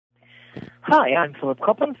Hi, I'm Philip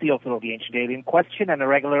Coppens, the author of The Ancient Alien Question and a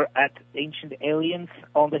regular at Ancient Aliens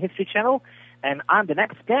on the History Channel, and I'm the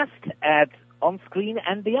next guest at On Screen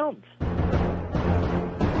and Beyond.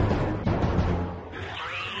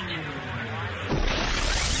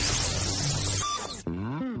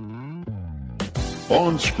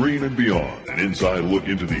 On Screen and Beyond, an inside look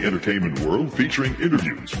into the entertainment world featuring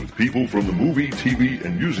interviews with people from the movie, TV,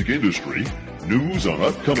 and music industry, news on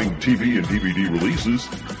upcoming TV and DVD releases,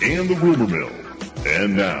 and the rumor mill.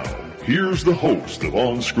 And now, here's the host of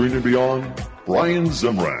On Screen and Beyond, Brian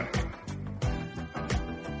Zemrak.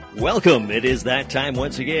 Welcome. It is that time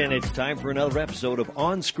once again. It's time for another episode of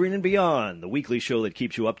On Screen and Beyond, the weekly show that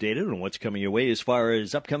keeps you updated on what's coming your way as far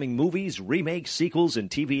as upcoming movies, remakes, sequels, and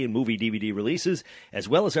TV and movie DVD releases, as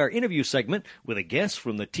well as our interview segment with a guest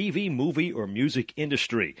from the TV, movie, or music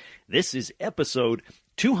industry. This is episode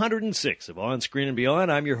 206 of On Screen and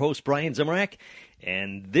Beyond. I'm your host, Brian Zemrak.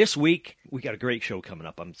 And this week, we got a great show coming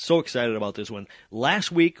up. I'm so excited about this one.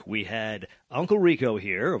 Last week, we had Uncle Rico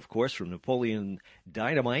here, of course, from Napoleon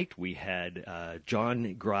Dynamite. We had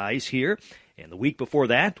John Grise here. And the week before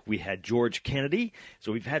that, we had George Kennedy.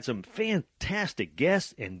 So we've had some fantastic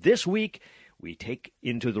guests. And this week, we take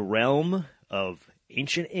into the realm of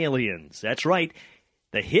Ancient Aliens. That's right.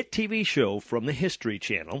 The hit TV show from the History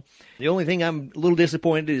Channel. The only thing I'm a little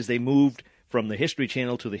disappointed is they moved from the History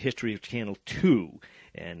Channel to the History Channel 2.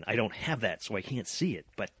 And I don't have that, so I can't see it.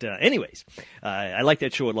 But anyways, I like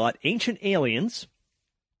that show a lot. Ancient Aliens.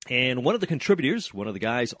 And one of the contributors, one of the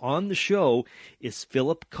guys on the show, is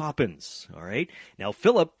Philip Coppens. All right. Now,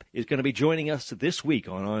 Philip is going to be joining us this week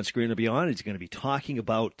on Screen and Beyond. He's going to be talking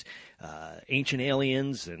about Ancient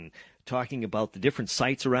Aliens and talking about the different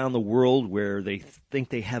sites around the world where they think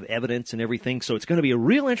they have evidence and everything. So it's going to be a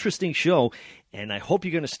real interesting show, and I hope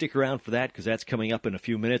you're going to stick around for that because that's coming up in a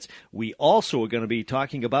few minutes. We also are going to be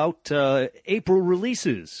talking about April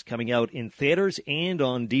releases coming out in theaters and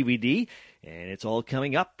on DVD, and it's all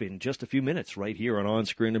coming up in just a few minutes right here on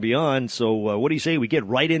Screen and Beyond. So what do you say we get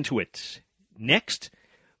right into it? Next,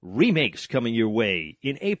 remakes coming your way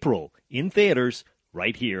in April in theaters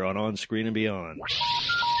right here on Screen and Beyond.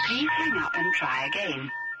 Please hang up and try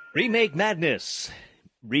again. Remake madness.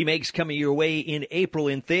 Remakes coming your way in April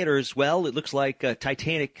in theaters. Well, it looks like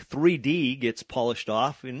Titanic 3D gets polished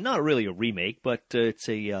off, and not really a remake, but it's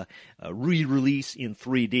a re-release in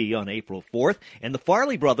 3D on April 4th. And the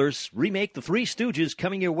Farrelly Brothers remake The Three Stooges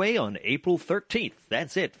coming your way on April 13th.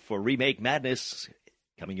 That's it for Remake Madness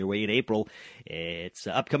coming your way in April. It's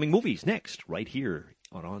upcoming movies next, right here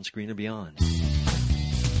on Screen and Beyond.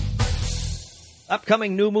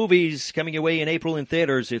 Upcoming new movies coming away in April in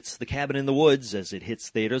theaters. It's The Cabin in the Woods as it hits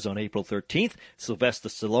theaters on April 13th. Sylvester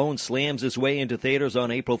Stallone slams his way into theaters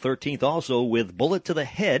on April 13th also with Bullet to the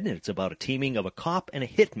Head. It's about a teaming of a cop and a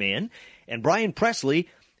hitman. And Brian Presley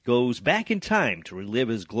goes back in time to relive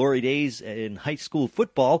his glory days in high school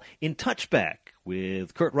football in Touchback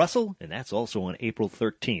with Kurt Russell, and that's also on April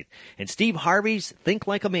 13th. And Steve Harvey's Think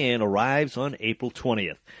Like a Man arrives on April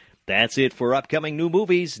 20th. That's it for upcoming new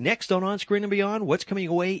movies. Next on Screen and Beyond, what's coming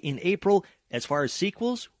away in April? As far as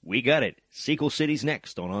sequels, we got it. Sequel City's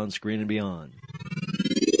next on Screen and Beyond.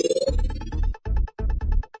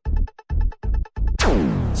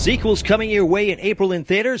 Sequels coming your way in April in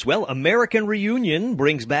theaters. Well, American Reunion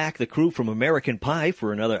brings back the crew from American Pie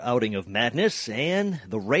for another outing of madness. And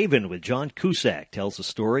The Raven with John Cusack tells the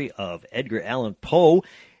story of Edgar Allan Poe.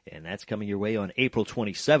 And that's coming your way on April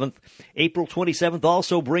 27th. April 27th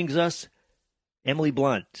also brings us Emily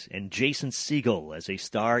Blunt and Jason Segel as a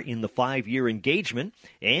star in The 5-Year Engagement.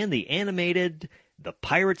 And the animated The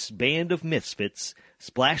Pirates Band of Misfits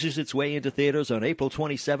splashes its way into theaters on April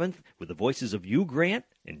 27th with the voices of Hugh Grant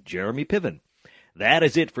and Jeremy Piven. That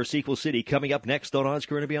is it for Sequel City. Coming up next on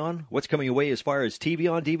Screen and Beyond, what's coming away as far as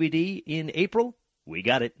TV on DVD in April? We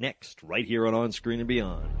got it next, right here on Screen and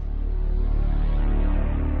Beyond.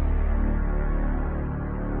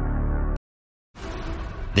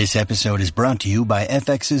 This episode is brought to you by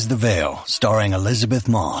FX's The Veil, starring Elizabeth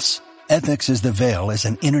Moss. FX's The Veil is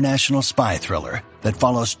an international spy thriller that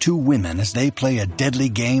follows two women as they play a deadly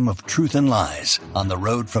game of truth and lies on the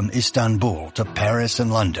road from Istanbul to Paris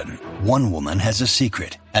and London. One woman has a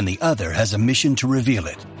secret, and the other has a mission to reveal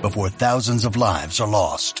it before thousands of lives are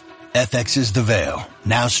lost. FX's The Veil,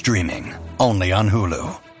 now streaming, only on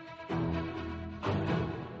Hulu.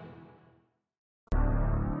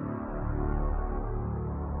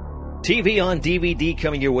 TV on DVD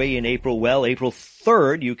coming your way in April. Well, April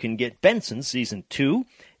 3rd, you can get Benson Season 2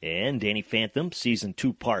 and Danny Phantom Season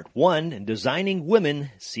 2 Part 1 and Designing Women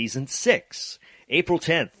Season 6. April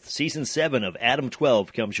 10th, Season 7 of Adam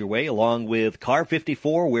 12 comes your way, along with Car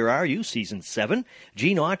 54, Where Are You? Season 7,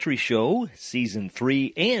 Gene Autry Show, Season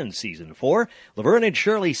 3 and Season 4, Laverne and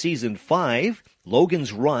Shirley, Season 5,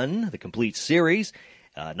 Logan's Run, the complete series,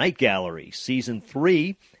 Night Gallery, Season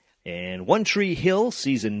 3, and One Tree Hill,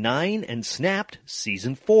 Season 9, and Snapped,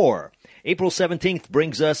 Season 4. April 17th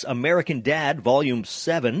brings us American Dad, Volume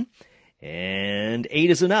 7, and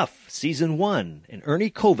 8 is Enough, Season 1, and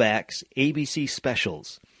Ernie Kovac's ABC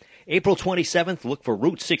Specials. April 27th, look for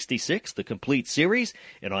Route 66, the complete series.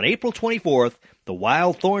 And on April 24th, The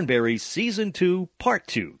Wild Thornberrys Season 2, Part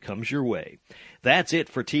 2 comes your way. That's it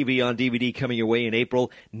for TV on DVD coming your way in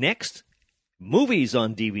April. Next, movies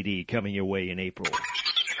on DVD coming your way in April.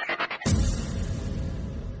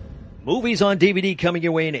 Movies on DVD coming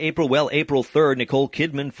your way in April. Well, April 3rd, Nicole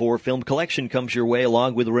Kidman for Film Collection comes your way,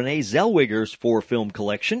 along with Renee Zellweger's for Film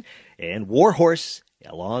Collection, and Warhorse,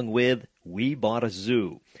 along with We Bought a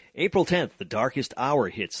Zoo. April 10th, The Darkest Hour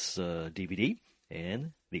hits DVD,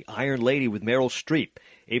 and The Iron Lady with Meryl Streep.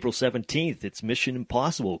 April 17th, it's Mission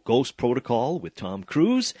Impossible, Ghost Protocol with Tom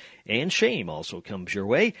Cruise, and Shame also comes your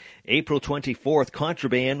way. April 24th,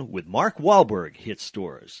 Contraband with Mark Wahlberg hits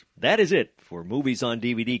stores. That is it for movies on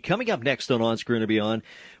DVD. Coming up next on Screen and Beyond,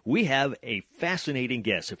 we have a fascinating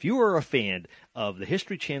guest. If you are a fan of the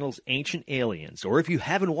History Channel's Ancient Aliens, or if you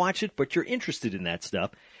haven't watched it but you're interested in that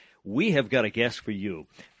stuff, we have got a guest for you.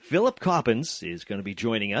 Philip Coppens is going to be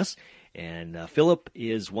joining us, and Philip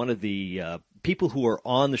is one of the people who are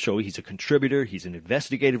on the show. He's a contributor, he's an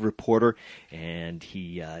investigative reporter, and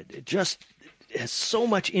he just has so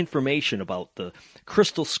much information about the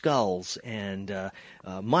crystal skulls and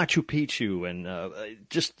Machu Picchu, and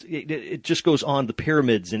it just goes on, the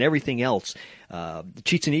pyramids and everything else.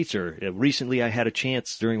 Chichen Itza. Recently I had a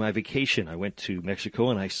chance during my vacation. I went to Mexico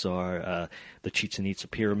and I saw the Chichen Itza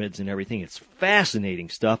pyramids and everything. It's fascinating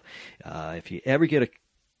stuff. If you ever get a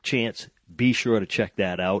chance, be sure to check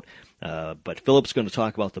that out. But Philip's going to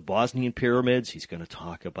talk about the Bosnian pyramids. He's going to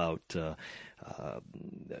talk about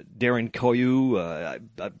Darren Koyu,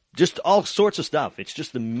 just all sorts of stuff. It's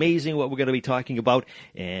just amazing what we're going to be talking about,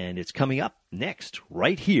 and it's coming up next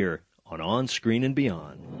right here on Screen and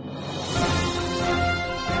Beyond.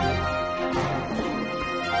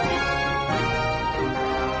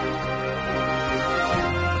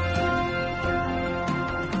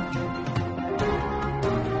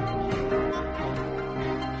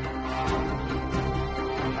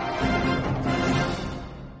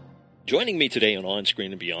 Joining me today on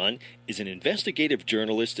Screen and Beyond is an investigative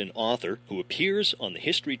journalist and author who appears on the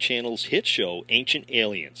History Channel's hit show Ancient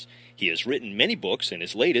Aliens. He has written many books, and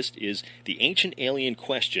his latest is The Ancient Alien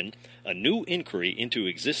Question, a new inquiry into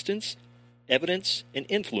existence, evidence, and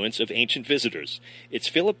influence of ancient visitors. It's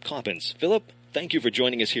Philip Coppens. Philip, thank you for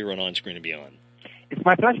joining us here on Screen and Beyond. It's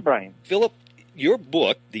my pleasure, Brian. Philip, your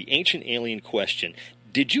book, The Ancient Alien Question,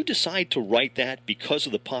 did you decide to write that because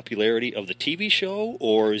of the popularity of the TV show,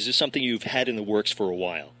 or is this something you've had in the works for a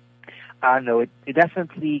while? No, it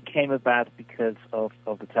definitely came about because of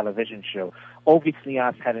the television show. Obviously,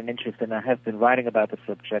 I've had an interest, and I have been writing about the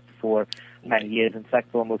subject for many years, in fact,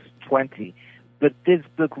 almost 20. But this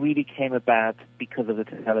book really came about because of the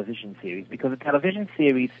television series, because the television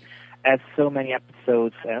series, as so many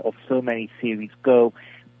episodes of so many series go,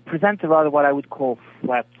 presents a rather what I would call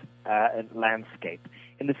flat landscape,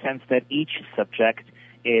 in the sense that each subject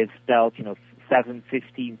is dealt, 7,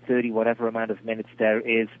 15, 30, whatever amount of minutes there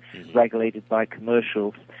is, regulated by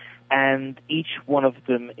commercials. And each one of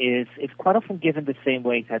them is quite often given the same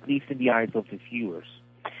weight, at least in the eyes of the viewers.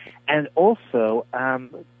 And also,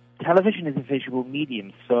 television is a visual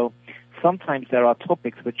medium, so sometimes there are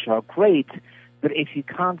topics which are great, but if you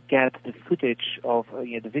can't get the footage of,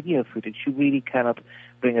 the video footage, you really cannot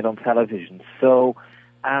bring it on television. So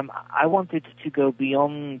I wanted to go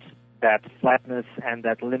beyond that flatness and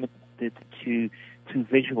that limited to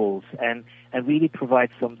visuals and really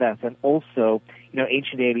provide some depth. And also,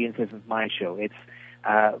 Ancient Aliens isn't my show. It's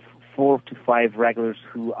 4 to 5 regulars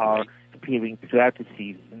who are appearing throughout the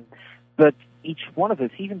season. But each one of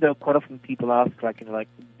us, even though quite often people ask, do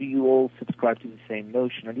you all subscribe to the same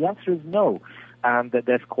notion? And the answer is no. That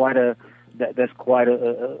there's quite a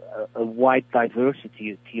wide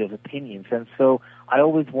diversity of opinions, and so I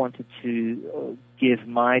always wanted to give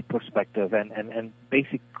my perspective and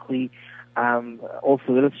basically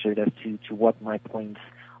also illustrate as to what my points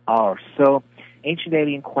are. So, Ancient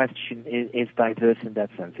Alien Question is diverse in that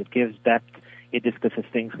sense. It gives depth. It discusses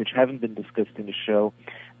things which haven't been discussed in the show,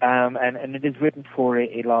 and it is written for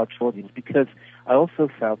a large audience, because I also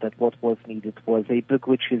felt that what was needed was a book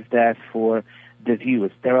which is there for the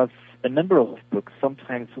viewers. There are a number of books,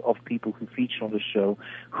 sometimes of people who feature on the show,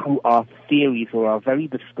 who are theories or are very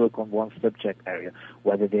bespoke on one subject area,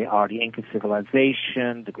 whether they are the Inca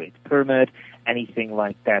civilization, the Great Pyramid, anything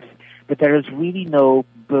like that. But there is really no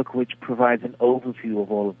book which provides an overview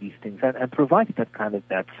of all of these things and provides that kind of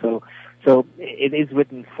depth. So it is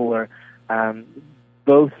written for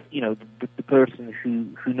both, the person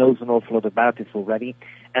who knows an awful lot about this already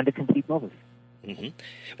and the complete novice. Mm-hmm.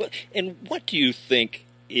 Well, and what do you think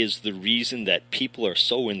is the reason that people are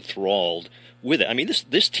so enthralled with it? I mean,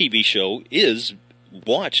 this TV show is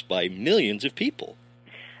watched by millions of people.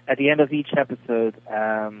 At the end of each episode,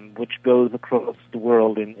 which goes across the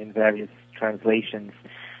world in various translations,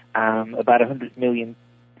 about 100 million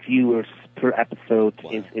viewers per episode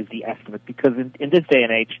is the estimate. Because in this day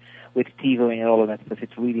and age, with TiVo and all of that stuff,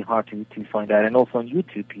 it's really hard to find out. And also on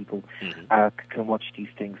YouTube, people can watch these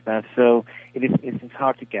things now. So it's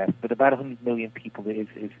hard to guess, but about 100 million people is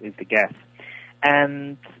the guess.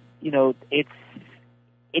 And, it's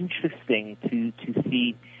interesting to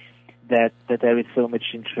see that there is so much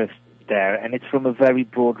interest there. And it's from a very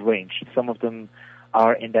broad range. Some of them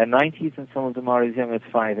are in their 90s and some of them are as young as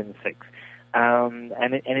 5 and 6. And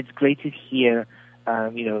it's great to hear,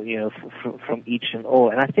 from each and all.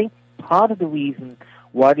 And I think part of the reason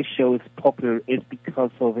why the show is popular is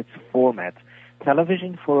because of its format.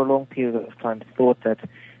 Television, for a long period of time, thought that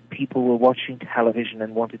people were watching television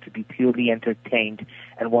and wanted to be purely entertained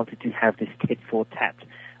and wanted to have this tit for tat.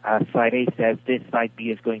 Side A says this, side B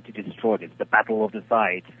is going to destroy this, the battle of the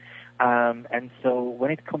sides. And so when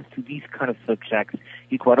it comes to these kind of subjects,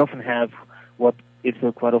 you quite often have what is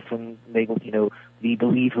quite often labeled, the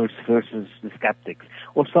believers versus the skeptics.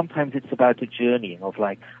 Or sometimes it's about the journeying of,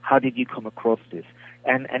 how did you come across this?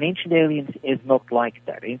 And Ancient Aliens is not like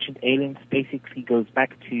that. Ancient Aliens basically goes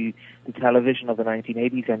back to the television of the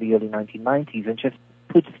 1980s and the early 1990s and just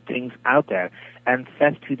puts things out there and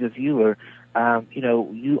says to the viewer,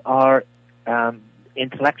 you are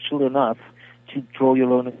intellectual enough to draw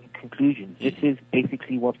your own conclusions. This is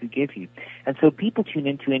basically what we give you. And so people tune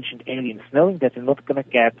into Ancient Aliens knowing that they're not going to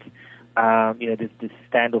get this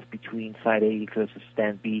standoff between side A versus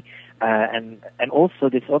stand B, and also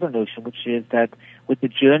this other notion, which is that with the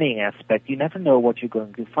journeying aspect, you never know what you're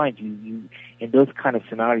going to find. You in those kind of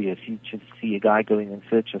scenarios, you just see a guy going in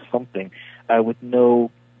search of something with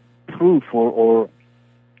no proof or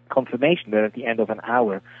confirmation that at the end of an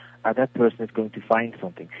hour, that person is going to find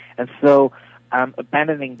something. And so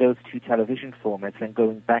abandoning those two television formats and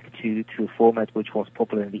going back to a format which was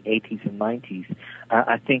popular in the 80s and 90s,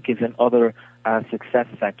 I think is another success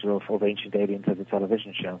factor of Ancient Aliens as a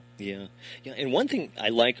television show. Yeah. And one thing I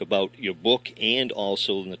like about your book and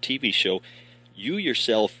also in the TV show, you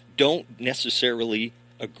yourself don't necessarily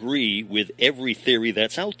agree with every theory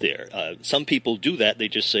that's out there. Some people do that. They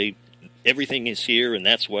just say everything is here and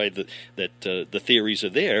that's why the theories are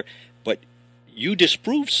there. But you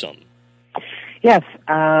disprove some. Yes,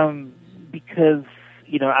 because,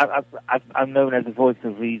 I'm known as the voice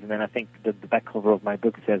of reason, and I think the back cover of my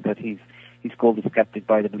book says that he's called a skeptic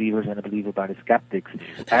by the believers and a believer by the skeptics.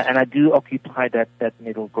 And I do occupy that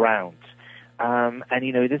middle ground. And,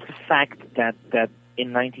 it is a fact that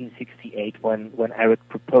in 1968, when Eric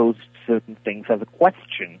proposed certain things as a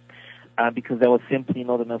question, because there was simply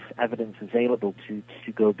not enough evidence available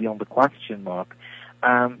to go beyond the question mark,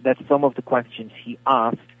 that some of the questions he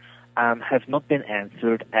asked have not been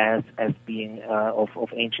answered as being of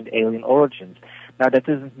ancient alien origins. Now, that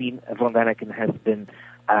doesn't mean von Däniken has been,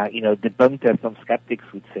 debunked, as some skeptics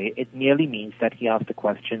would say. It merely means that he asked a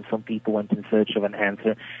question, some people went in search of an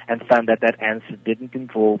answer, and found that answer didn't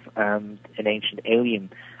involve an ancient alien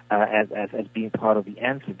as being part of the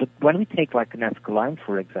answer. But when we take like an Nazca line,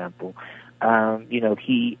 for example,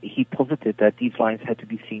 he posited that these lines had to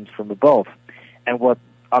be seen from above. And what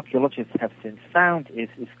archaeologists have since found is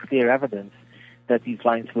clear evidence that these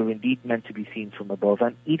lines were indeed meant to be seen from above.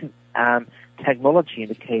 And even technology in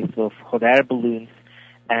the case of hot air balloons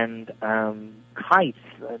and kites,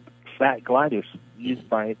 gliders used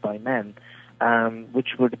by men,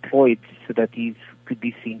 which were deployed so that these could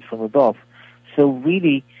be seen from above. So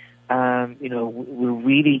really, we're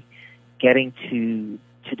really getting to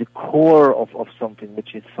the core of something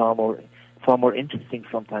which is far more interesting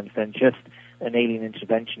sometimes than just an alien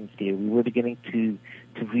intervention theory. We were beginning to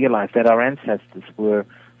realize that our ancestors were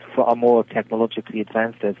far more technologically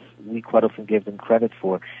advanced as we quite often give them credit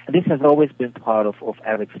for. And this has always been part of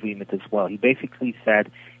Eric's remit as well. He basically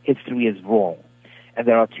said history is wrong. And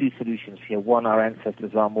there are two solutions here. One, our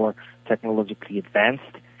ancestors are more technologically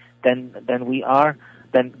advanced than we are,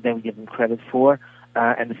 than we give them credit for.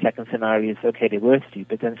 And the second scenario is, okay, they were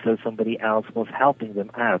stupid, and so somebody else was helping them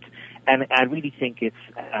out. And I really think it's,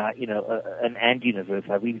 an end universe.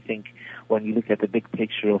 I really think when you look at the big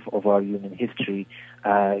picture of our human history,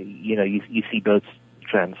 you see both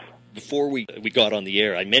trends. Before we got on the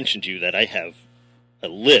air, I mentioned to you that I have a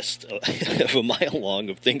list of a mile long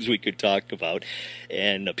of things we could talk about.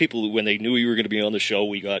 And people, when they knew you were going to be on the show,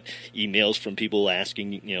 we got emails from people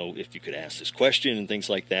asking, if you could ask this question and things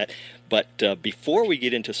like that. But before we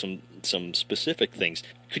get into some specific things,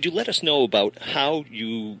 could you let us know about how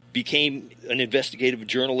you became an investigative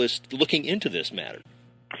journalist looking into this matter?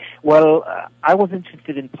 Well, I was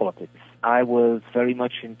interested in politics. I was very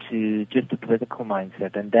much into just the political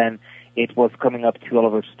mindset, and then it was coming up to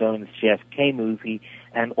Oliver Stone's JFK movie,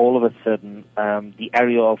 and all of a sudden, the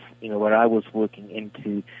area of where I was working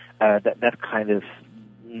into that kind of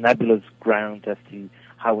nebulous ground as to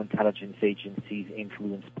how intelligence agencies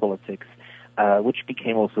influence politics, which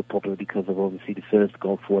became also popular because of obviously the first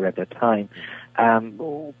Gulf War at that time,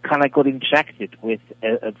 kind of got injected with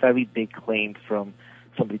a very big claim from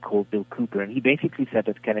somebody called Bill Cooper, and he basically said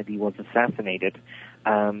that Kennedy was assassinated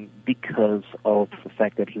because of the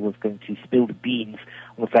fact that he was going to spill the beans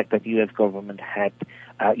on the fact that the U.S. government had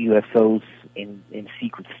UFOs in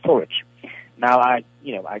secret storage. Now, I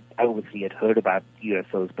obviously had heard about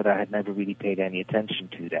UFOs, but I had never really paid any attention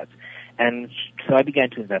to that. And so I began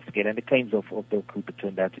to investigate, and the claims of Bill Cooper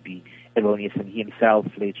turned out to be erroneous, and he himself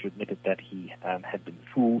later admitted that he had been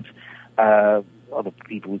fooled. Other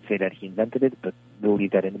people would say that he invented it, but we'll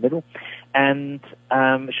leave that in the middle. And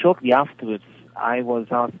shortly afterwards, I was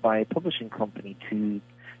asked by a publishing company to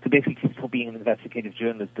basically stop being an investigative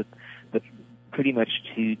journalist, but pretty much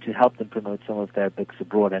to help them promote some of their books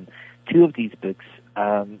abroad. And two of these books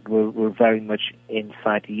were very much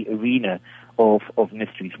inside the arena of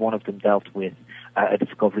mysteries. One of them dealt with a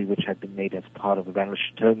discovery which had been made as part of the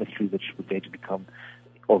Rennes-le-Chateau mystery, which would later become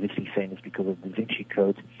obviously famous because of the Da Vinci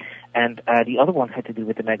Code. And the other one had to do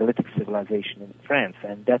with the megalithic civilization in France,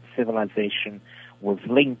 and that civilization was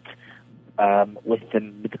linked with the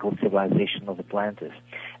mythical civilization of Atlantis.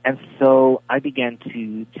 And so I began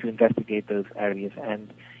to investigate those areas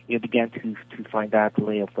and began to find out the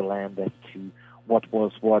lay of the land as to what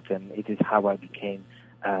was what, and it is how I became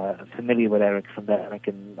familiar with Eric van Däniken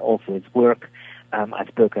and also his work. I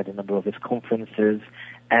spoke at a number of his conferences,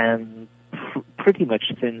 and pretty much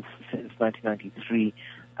since 1993,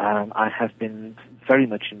 I have been very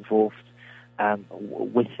much involved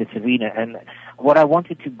with this arena. And what I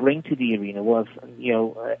wanted to bring to the arena was,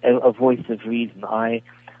 a voice of reason. I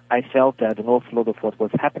felt that an awful lot of what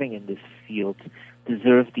was happening in this field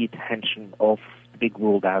deserved the attention of the big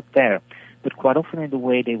world out there. But quite often in the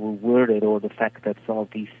way they were worded, or the fact that some of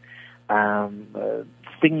these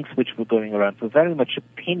things which were going around were very much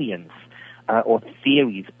opinions or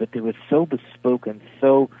theories, but they were so bespoke and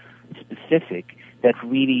so specific that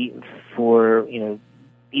really for,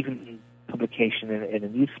 even publication in a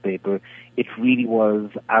newspaper, it really was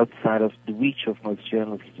outside of the reach of most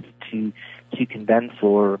journalists to condense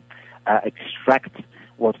or extract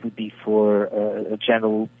what would be for a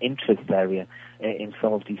general interest area in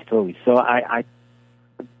some of these stories. So I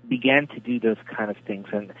began to do those kind of things,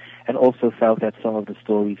 and also felt that some of the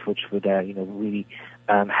stories which were there, really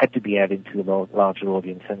had to be added to a larger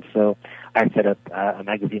audience. And so I set up a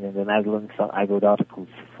magazine in the Netherlands. So I wrote articles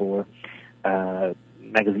for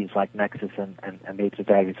magazines like Nexus and later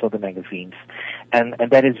various other magazines. And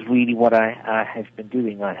that is really what I have been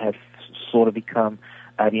doing. I have sort of become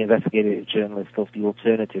the investigative journalist of the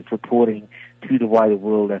alternative, reporting to the wider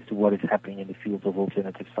world as to what is happening in the field of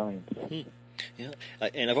alternative science. Mm-hmm. Yeah,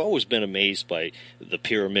 and I've always been amazed by the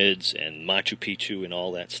pyramids and Machu Picchu and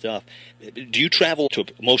all that stuff. Do you travel to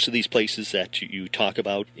most of these places that you talk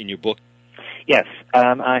about in your book? Yes,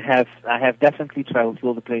 I have definitely traveled to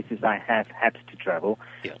all the places I have had to travel.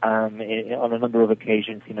 Yeah. On a number of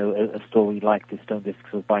occasions, a story like the Stone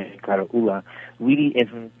Discs of Bhayankara Ullah really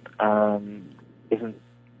isn't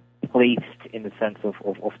placed in the sense of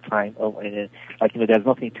time. There's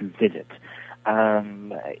nothing to visit.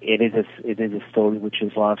 It is a story which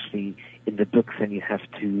is largely in the books, and you have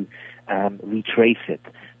to retrace it.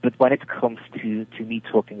 But when it comes to me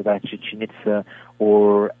talking about Chichen Itza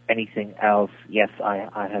or anything else, yes,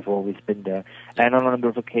 I have always been there, and on a number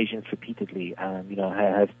of occasions repeatedly. I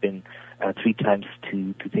have been 3 times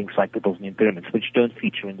to things like the Bosnian pyramids, which don't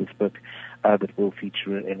feature in this book, but will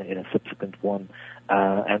feature in a subsequent one,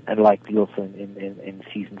 and likely also in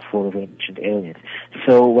season 4 of Ancient Aliens.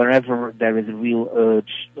 So wherever there is a real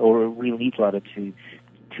urge or a real need, rather, to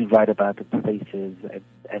to write about the places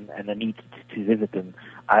and the need to visit them,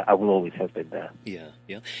 I will always have been there.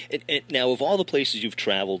 Yeah. And now, of all the places you've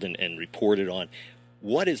traveled and reported on,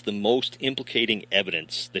 what is the most implicating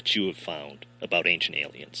evidence that you have found about ancient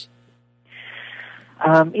aliens?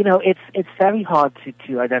 It's very hard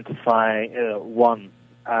to identify one,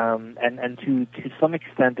 and to some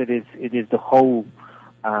extent it is the whole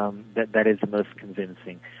that is the most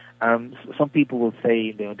convincing. Some people will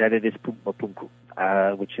say that it is Pumpa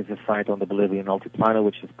Punku, which is a site on the Bolivian Altiplano,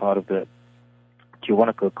 which is part of the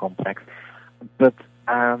Tiwanaku complex. But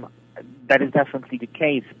that is definitely the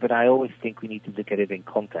case, but I always think we need to look at it in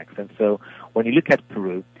context. And so when you look at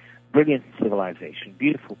Peru, brilliant civilization,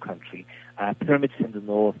 beautiful country, pyramids in the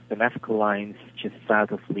north, the Nazca lines just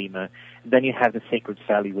south of Lima. And then you have the Sacred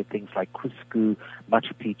Valley with things like Cusco,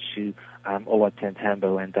 Machu Picchu,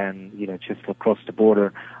 Ollantaytambo, and then, just across the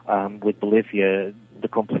border with Bolivia, the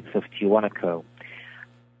complex of Tiwanaku.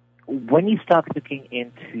 When you start looking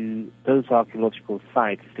into those archaeological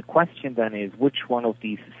sites, the question then is which one of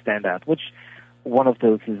these stand out? Which one of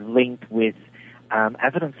those is linked with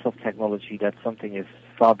evidence of technology that something is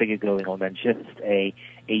far bigger going on than just a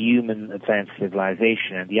human advanced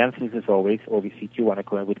civilization? And the answer is always, obviously,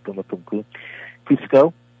 Tiwanaku and with Pumpa Punku,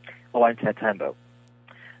 Cusco, Ollantaytambo.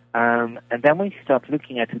 And then when you start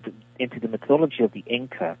looking into the mythology of the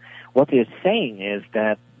Inca, what they're saying is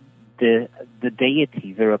that the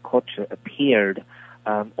deity Viracocha appeared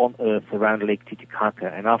on Earth around Lake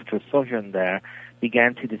Titicaca, and after a sojourn there,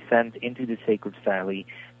 began to descend into the Sacred Valley,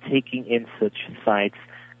 taking in such sites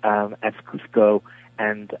as Cusco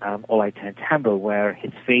and Ollantaytambo, where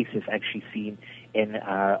his face is actually seen in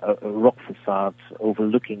a rock facade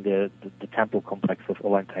overlooking the temple complex of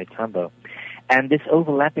Ollantaytambo. And this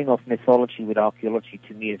overlapping of mythology with archaeology,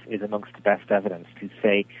 to me, is amongst the best evidence to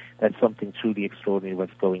say that something truly extraordinary was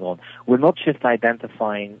going on. We're not just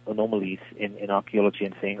identifying anomalies in archaeology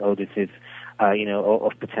and saying, this is,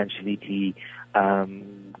 of potentiality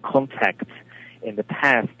contact in the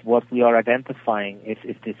past. What we are identifying is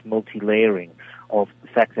this multi-layering of the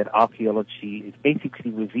fact that archaeology is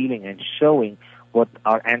basically revealing and showing what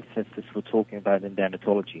our ancestors were talking about in their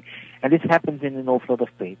mythology. And this happens in an awful lot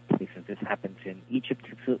of places. This happens in Egypt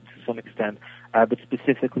to some extent, but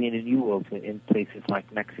specifically in the New World, in places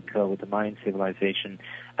like Mexico with the Mayan civilization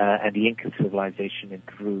and the Inca civilization in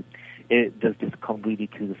Peru. Does this come really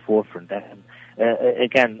to the forefront? And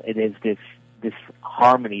again, it is this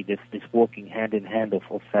harmony, this walking hand in hand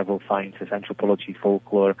of several sciences, anthropology,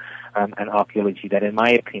 folklore, and archaeology, that in my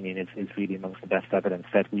opinion is really amongst the best evidence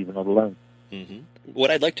that we were not alone. Mm-hmm.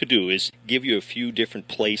 What I'd like to do is give you a few different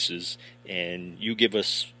places, and you give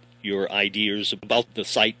us your ideas about the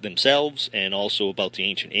site themselves and also about the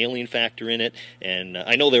ancient alien factor in it. And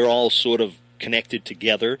I know they're all sort of connected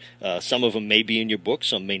together. Some of them may be in your book,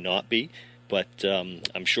 some may not be. But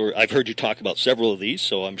I'm sure I've heard you talk about several of these,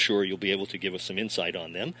 so I'm sure you'll be able to give us some insight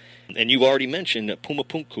on them. And you've already mentioned Pumpa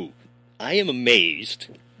Punku. I am amazed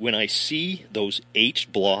when I see those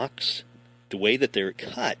H blocks, the way that they're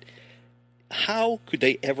cut. How could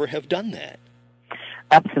they ever have done that?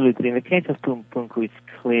 Absolutely. In the case of Pumpa Punku, it's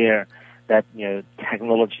clear that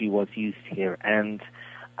technology was used here, and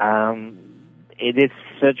it is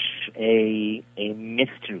such a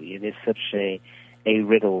mystery. It is such a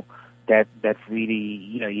riddle that really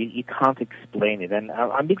you can't explain it. And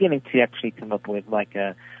I'm beginning to actually come up with like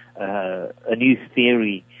a new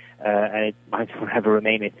theory, and it might forever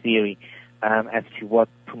remain a theory as to what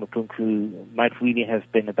Pumpa Punku might really have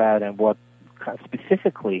been about and what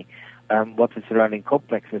specifically what the surrounding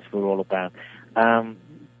complexes were all about.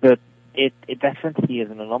 But it definitely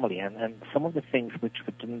is an anomaly, and some of the things which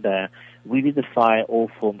were done there really defy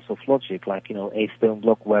all forms of logic, like a stone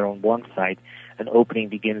block where on one side an opening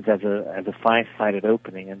begins as a five-sided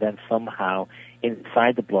opening, and then somehow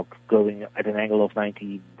inside the block, going at an angle of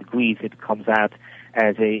 90 degrees, it comes out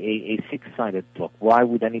as a six-sided block. Why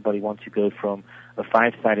would anybody want to go from a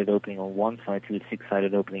five-sided opening on one side to a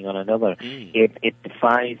six-sided opening on another? It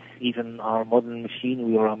defies even our modern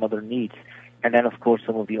machinery or our modern needs. And then, of course,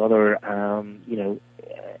 some of the other,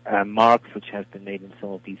 marks which have been made in some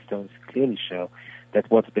of these stones clearly show that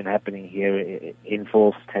what's been happening here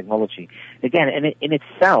involves technology. Again, in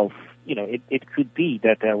itself, it could be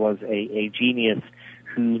that there was a genius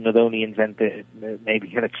who not only invented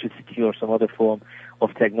maybe electricity or some other form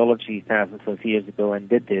of technology thousands of years ago and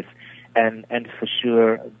did this, and for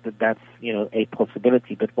sure that's a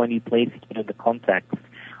possibility. But when you place it in the context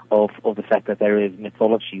of the fact that there is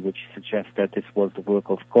mythology which suggests that this was the work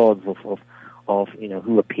of gods of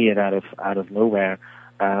who appeared out of nowhere,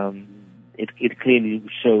 it clearly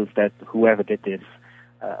shows that whoever did this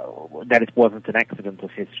that it wasn't an accident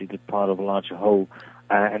of history, but part of a larger whole,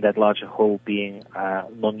 and that larger whole being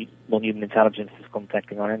non-human intelligences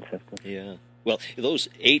contacting our ancestors. Yeah. Well, those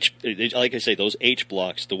like I say, those H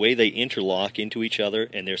blocks, the way they interlock into each other,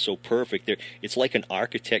 and they're so perfect. It's like an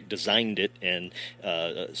architect designed it, and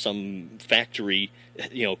some factory,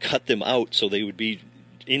 cut them out so they would be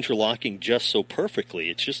interlocking just so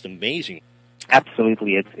perfectly. It's just amazing.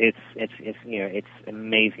 Absolutely, it's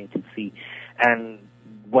amazing to see, and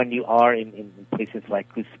when you are in places like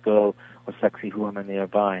Cusco or Sacsayhuaman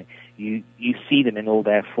nearby, you see them in all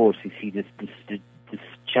their force. You see this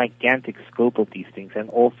gigantic scope of these things, and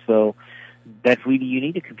also that really you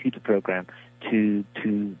need a computer program to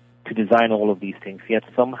design all of these things. Yet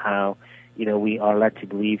somehow, we are led to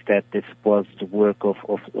believe that this was the work of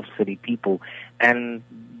silly people. And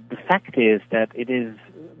the fact is that it is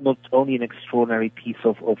not only an extraordinary piece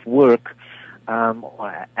of work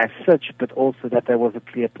as such, but also that there was a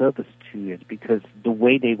clear purpose to it, because the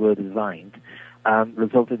way they were designed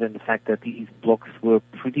resulted in the fact that these blocks were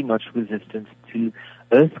pretty much resistant to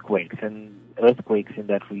earthquakes, and earthquakes in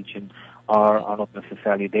that region are not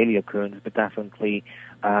necessarily a daily occurrence, but definitely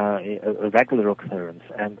a regular occurrence.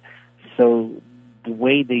 And so the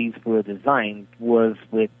way these were designed was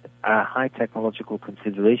with high technological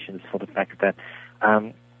considerations for the fact that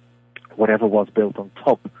whatever was built on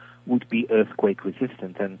top would be earthquake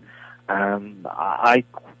resistant. And I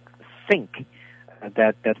think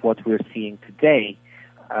that what we're seeing today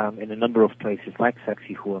in a number of places like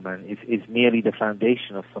Sacsayhuaman is merely the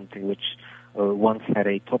foundation of something which once had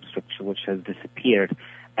a top structure which has disappeared.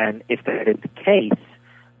 And if that is the case,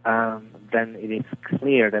 then it is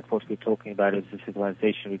clear that what we're talking about is a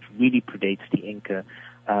civilization which really predates the Inca,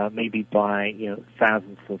 maybe by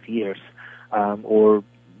thousands of years, or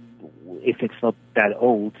if it's not that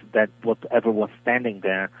old, that whatever was standing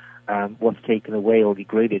there was taken away or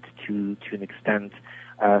degraded to an extent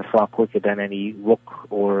far quicker than any rock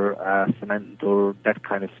or cement or that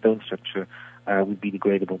kind of stone structure would be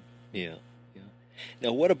degradable. Yeah.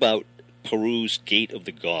 Now, what about Peru's Gate of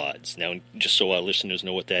the Gods? Now, just so our listeners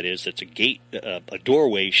know what that is, that's a gate, a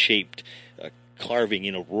doorway-shaped carving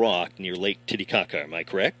in a rock near Lake Titicaca. Am I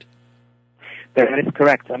correct? That is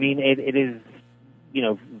correct. I mean, it is,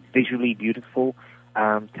 visually beautiful.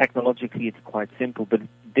 Technologically, it's quite simple, but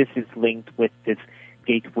this is linked with this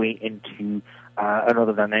gateway into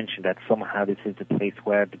another dimension, that somehow this is the place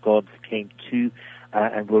where the gods came to,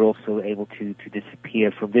 and were also able to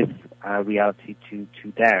disappear from this reality to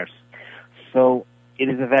theirs. So it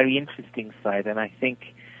is a very interesting site, and I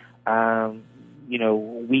think,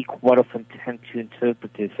 we quite often tend to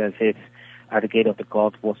interpret this as if the Gate of the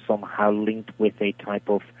Gods was somehow linked with a type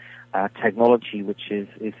of technology which is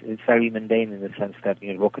very mundane, in the sense that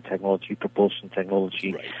rocket technology, propulsion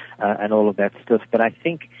technology, right, and all of that stuff. But I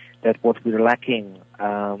think that what we're lacking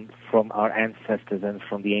from our ancestors and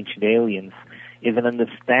from the ancient aliens is an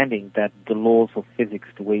understanding that the laws of physics,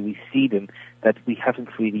 the way we see them, that we haven't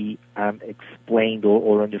really explained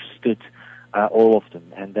or understood all of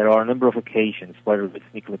them. And there are a number of occasions, whether it's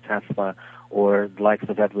Nikola Tesla or the likes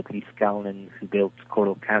of Edward Lee Scanlon, who built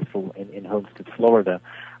Coral Castle in Homestead, Florida,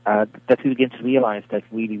 that we begin to realize that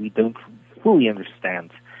really we don't fully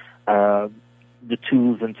understand the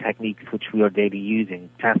tools and techniques which we are daily using.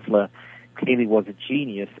 Tesla clearly was a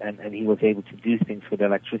genius, and he was able to do things with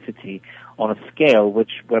electricity on a scale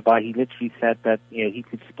whereby he literally said that he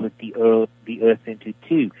could split the earth into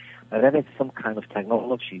two. Now that is some kind of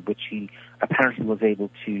technology which he apparently was able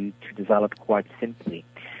to develop quite simply,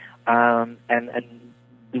 and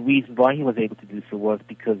the reason why he was able to do so was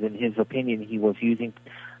because, in his opinion, he was using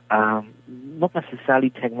not necessarily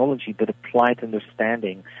technology, but applied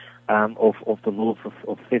understanding of the laws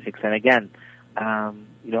of physics. And again,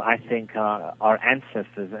 I think our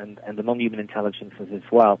ancestors and the non-human intelligences as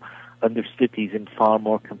well understood these in far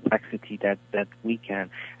more complexity that we can.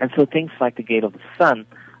 And so things like the Gate of the Sun,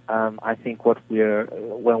 I think when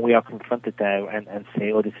we are confronted there and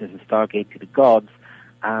say, oh, this is a stargate to the gods,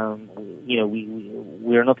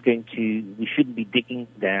 we're not going to, we shouldn't be digging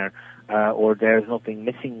there, or there's nothing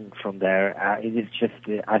missing from there. It is just,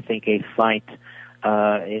 I think, a site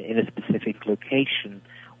in a specific location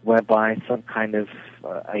whereby some kind of,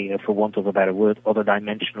 for want of a better word, other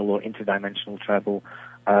dimensional or interdimensional travel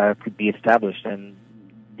could be established. And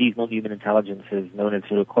these non-human intelligences, known as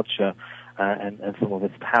Viracocha, and some of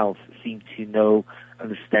its pals, seem to know,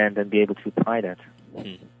 understand, and be able to apply that.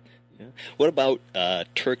 Mm-hmm. Yeah. What about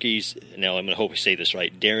Turkey's, now I'm going to hope I say this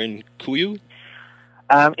right, Derinkuyu?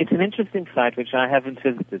 It's an interesting site which I haven't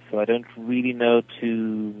visited, so I don't really know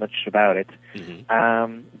too much about it.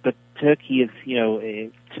 Mm-hmm. But Turkey is,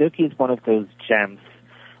 Turkey is one of those gems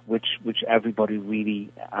which everybody really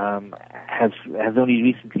has only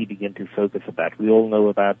recently begun to focus about. We all know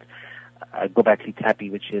about Göbekli Tepe,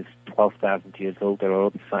 which is 12,000 years old. There are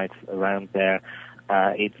other sites around there.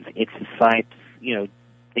 It's a site,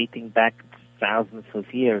 dating back thousands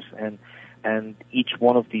of years, and each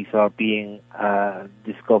one of these are being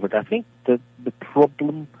discovered. I think the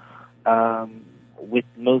problem with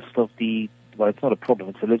most of it's not a problem,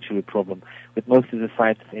 it's a literary problem, with most of the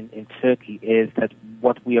sites in Turkey is that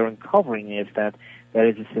what we are uncovering is that there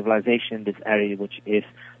is a civilization in this area which is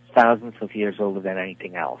thousands of years older than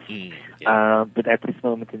anything else. But at this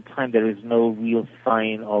moment in time, there is no real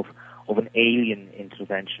sign of an alien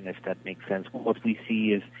intervention, if that makes sense. What we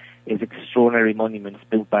see is extraordinary monuments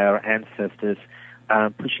built by our ancestors,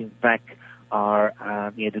 pushing back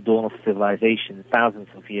the dawn of civilization thousands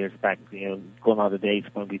of years back. Gone are the days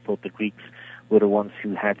when we thought the Greeks were the ones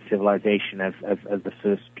who had civilization as the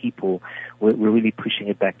first people. We're really pushing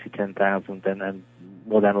it back to 10,000, and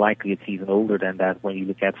more than likely it's even older than that when you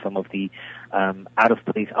look at some of the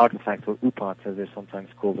out-of-place artifacts, or UPARTs as they're sometimes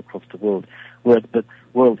called across the world. But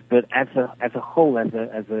as a whole, as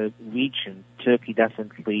a region, Turkey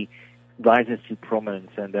definitely rises to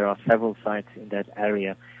prominence, and there are several sites in that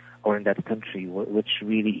area or in that country which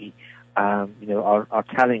really are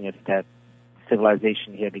telling us that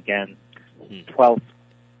civilization here began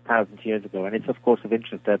 12,000 years ago. And it's of course of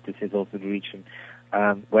interest that this is also the region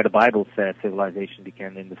where the Bible says civilization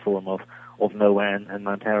began in the form of Noah and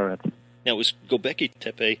Mount Ararat. Now, was Göbekli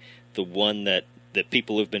Tepe the one that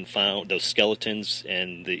people have been found, those skeletons,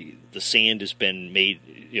 and the sand has been made,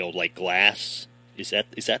 like glass? Is that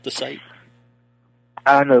the site?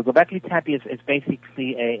 No, Göbekli Tepe is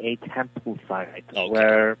basically a temple site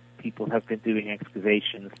where people have been doing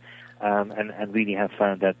excavations and really have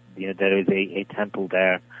found that there is a temple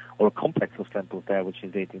there, or a complex of temples there, which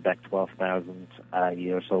is dating back 12,000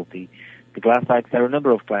 years old. The glass sites, there are a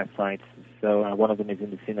number of glass sites. So one of them is in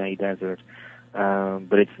the Sinai Desert,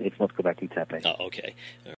 but it's not Göbekli Tepe. Oh, okay.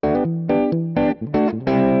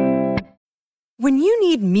 When you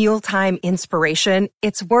need mealtime inspiration,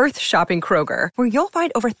 it's worth shopping Kroger, where you'll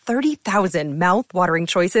find over 30,000 mouth-watering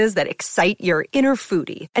choices that excite your inner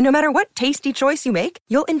foodie. And no matter what tasty choice you make,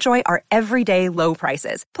 you'll enjoy our everyday low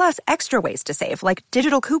prices, plus extra ways to save, like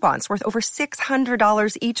digital coupons worth over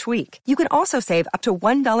 $600 each week. You can also save up to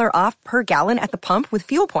 $1 off per gallon at the pump with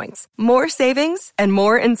fuel points. More savings and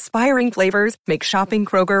more inspiring flavors make shopping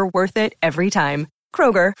Kroger worth it every time.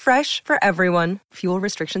 Kroger, fresh for everyone. Fuel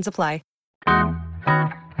restrictions apply.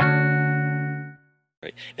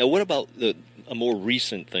 Right. Now, what about a more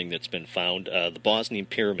recent thing that's been found, the Bosnian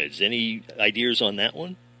pyramids? Any ideas on that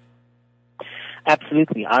one?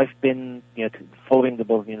 Absolutely. I've been following the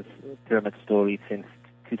Bosnian pyramid story since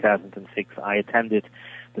 2006. I attended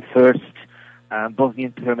the first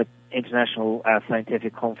Bosnian Pyramid International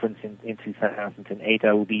Scientific Conference in 2008.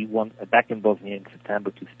 I will be back in Bosnia in September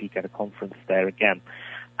to speak at a conference there again.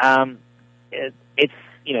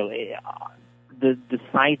 The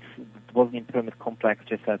sites, the Bosnian Pyramid Complex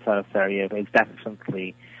just outside of Sarajevo, is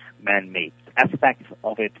definitely man-made. Aspects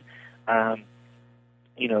of it, on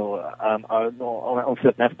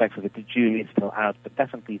certain aspects of it, the jury is still out, but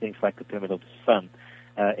definitely things like the Pyramid of the Sun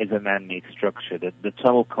is a man-made structure. The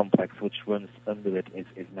tunnel complex which runs under it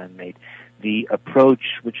is man-made. The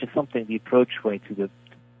approachway to the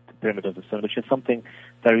Pyramid of the Sun, which is something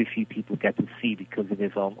very few people get to see because it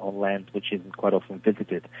is on land which isn't quite often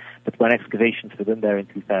visited. But when excavations were done there in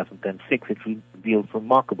 2006, it revealed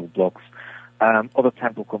remarkable blocks. Other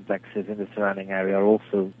temple complexes in the surrounding area are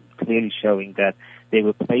also clearly showing that they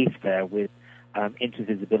were placed there with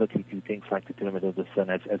intervisibility to things like the Pyramid of the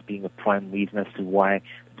Sun as being a prime reason as to why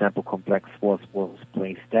the temple complex was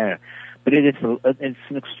placed there. But it's an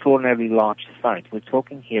extraordinarily large site. We're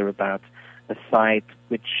talking here about a site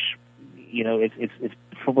which, is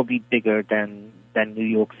probably bigger than New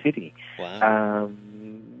York City. Wow.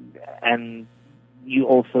 And you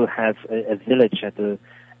also have a village at the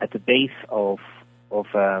base of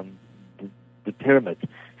the pyramid,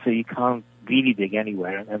 so you can't really dig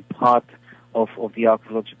anywhere. And part of the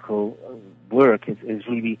archaeological work is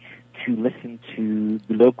really to listen to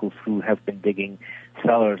the locals who have been digging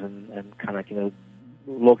cellars and kind of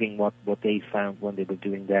logging what they found when they were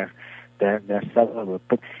doing their cellar work.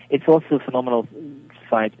 But it's also a phenomenal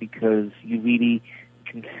site because you really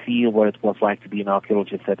can feel what it was like to be an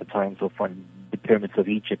archaeologist at the times of when the pyramids of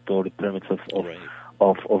Egypt or the pyramids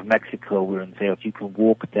of Mexico were unveiled. You can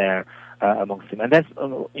walk there amongst them, and that's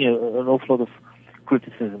an awful lot of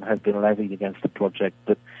criticism has been levied against the project.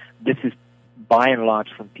 But this is by and large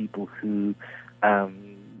from people who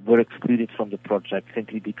were excluded from the project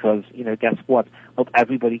simply because, guess what? Not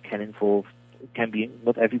everybody can be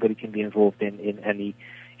involved in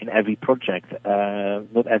every project.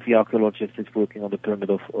 Not every archaeologist is working on the Pyramid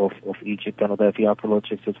of Egypt, and not every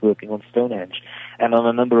archaeologist is working on Stonehenge. And on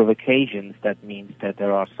a number of occasions, that means that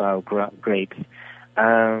there are sour grapes.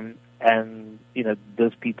 And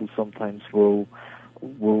those people sometimes will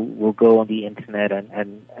go on the internet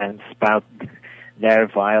and spout their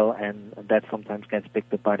vile, and that sometimes gets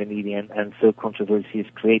picked up by the media, and so controversy is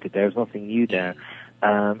created. There's nothing new there,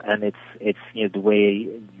 and it's the way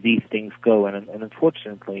these things go. And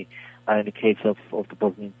unfortunately, in the case of the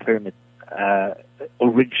Bosnian Pyramid,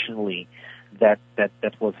 originally that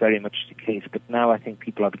was very much the case. But now I think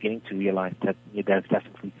people are beginning to realize that there's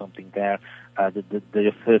definitely something there.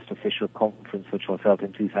 The first official conference, which was held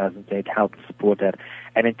in 2008, helped support that.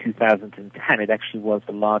 And in 2010, it actually was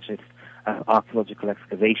the largest archaeological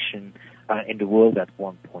excavation in the world at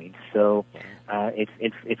one point. So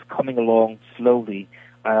it's coming along slowly,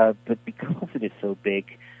 but because it is so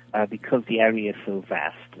big, because the area is so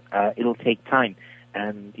vast, it'll take time.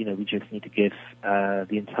 And we just need to give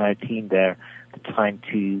the entire team there the time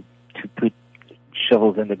to put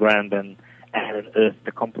shovels in the ground and unearth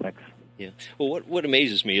the complex. Yeah. Well, what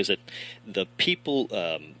amazes me is that the people,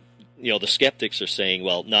 the skeptics are saying,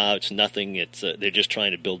 well, no, it's nothing. It's they're just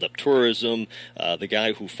trying to build up tourism. The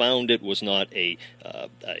guy who found it was not a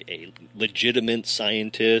legitimate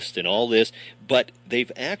scientist and all this, but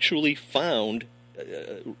they've actually found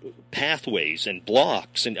pathways and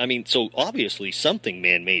blocks, and so obviously something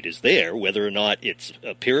man-made is there. Whether or not it's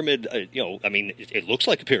a pyramid, it looks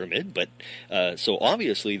like a pyramid, but so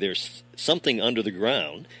obviously there's something under the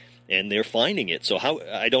ground, and they're finding it. So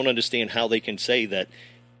I don't understand how they can say that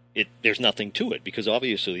there's nothing to it, because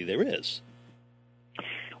obviously there is.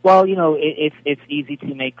 Well, it's easy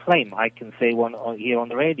to make claim. I can say one here on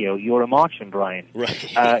the radio. You're a Martian, Brian.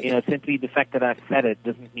 Right. Simply the fact that I've said it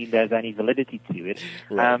doesn't mean there's any validity to it.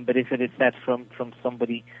 Right. But if it is said from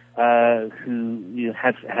somebody who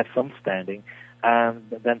has some standing,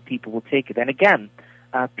 then people will take it. And again,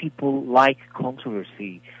 people like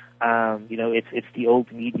controversy. It's the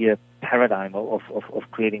old media paradigm of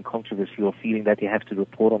creating controversy, or feeling that you have to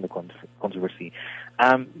report on the controversy.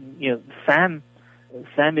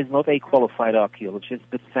 Sam is not a qualified archaeologist,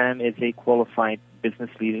 but Sam is a qualified business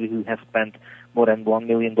leader who has spent more than $1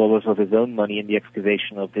 million of his own money in the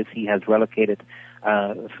excavation of this. He has relocated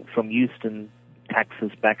from Houston,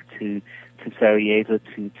 Texas, back to Sarajevo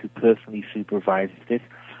to personally supervise this.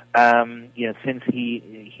 Since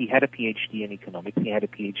he had a PhD in economics, he had a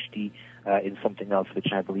PhD in something else,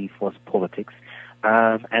 which I believe was politics,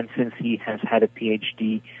 and since he has had a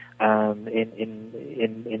PhD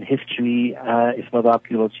in history, if not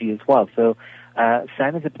archaeology as well. So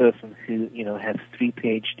Sam is a person who has 3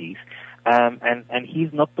 PhDs, and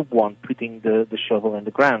he's not the one putting the shovel in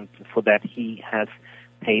the ground. For that, he has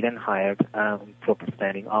paid and hired proper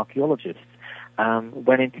standing archaeologists.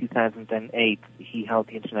 When in 2008 he held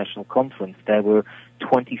the international conference, there were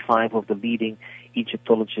 25 of the leading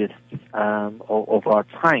Egyptologists of our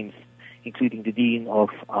times, including the Dean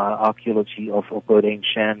of Archaeology of both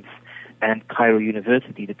Ancient and Cairo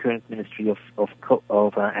University, the current Ministry of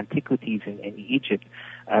Antiquities in Egypt.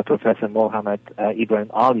 Professor Mohammed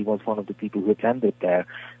Ibrahim Ali was one of the people who attended there.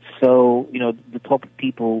 So, the top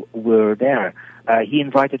people were there. He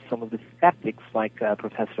invited some of the skeptics, like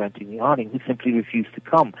Professor Anthony Harding, who simply refused to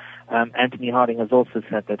come. Anthony Harding has also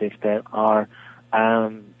said that if there are,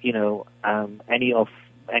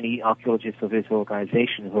 any archaeologists of his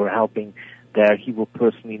organization who are helping there, he will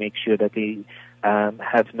personally make sure that they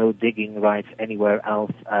have no digging rights anywhere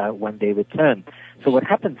else when they return. So what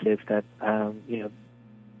happens is that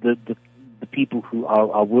the people who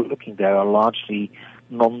are working there are largely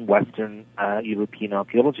non-Western European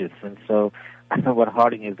archaeologists, and so what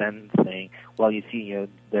Harding is then saying, well, you see,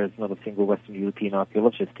 there's not a single Western European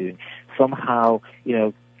archaeologist doing, somehow,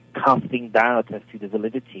 casting doubt as to the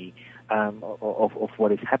validity of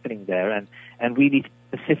what is happening there, and really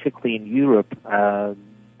specifically in Europe,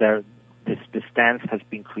 this stance has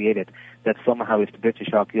been created that somehow if the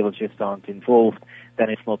British archaeologists aren't involved, then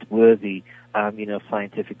it's not worthy,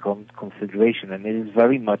 scientific consideration. And it is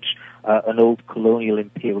very much an old colonial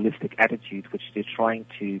imperialistic attitude which they're trying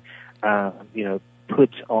to,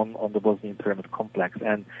 put on the Bosnian Pyramid complex.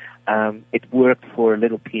 And it worked for a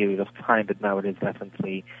little period of time, but now it is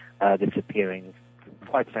definitely disappearing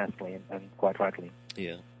quite fastly and quite rightly.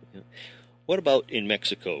 Yeah. What about in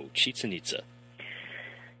Mexico, Chichen Itza?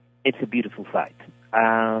 It's a beautiful site.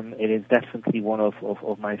 It is definitely one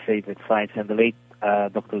of my favorite sites, and the late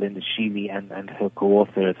Dr. Linda Sheely and her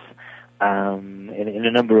co-authors in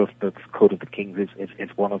a number of books, Code of the Kings is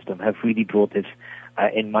one of them, have really brought this,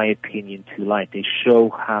 in my opinion, to light. They show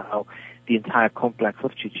how the entire complex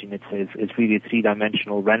of Chichen Itza is really a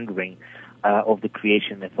three-dimensional rendering of the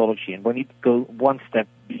creation mythology. And when you go one step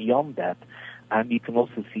beyond that, you can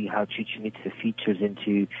also see how Chichen Itza features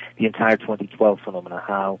into the entire 2012 phenomena,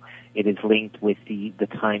 how it is linked with the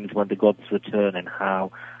times when the gods return, and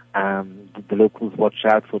how the locals watch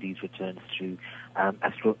out for these returns through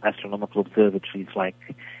astronomical observatories like,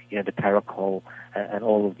 the Caracol and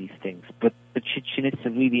all of these things. But Chichen Itza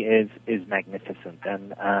really is magnificent,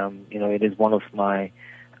 and it is one of my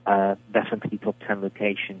definitely top 10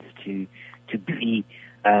 locations to be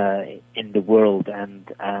in the world.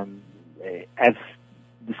 And as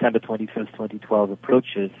December 21st, 2012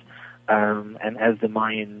 approaches, and as the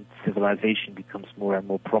Mayan civilization becomes more and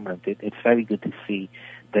more prominent, it's very good to see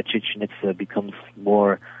that Chichen Itza becomes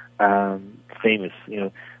more famous.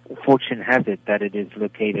 Fortune has it that it is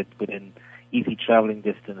located within easy traveling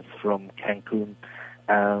distance from Cancun,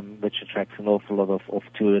 which attracts an awful lot of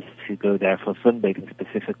tourists who go there for sunbathing,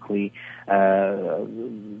 specifically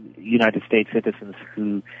United States citizens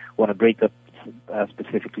who want to break up,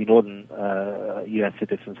 specifically northern U.S.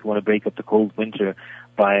 citizens who want to break up the cold winter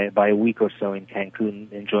by a week or so in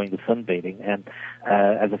Cancun, enjoying the sunbathing. And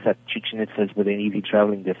as I said, Chichen Itza is within easy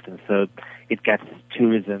traveling distance, so it gets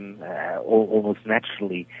tourism almost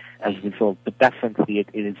naturally as a result. But definitely, it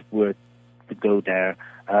is worth to go there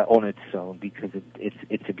on its own, because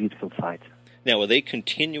it's a beautiful site. Now, are they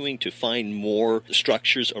continuing to find more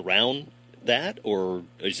structures around that, or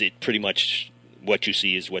is it pretty much what you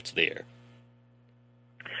see is what's there?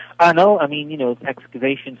 No,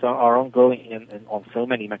 excavations are ongoing on so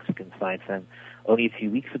many Mexican sites, and only a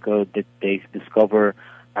few weeks ago did they discover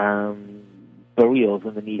burials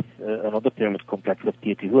underneath another pyramid complex of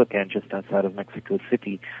Teotihuacan, just outside of Mexico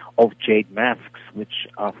City, of jade masks, which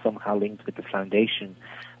are somehow linked with the foundation.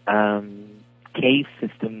 Cave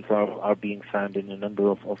systems are being found in a number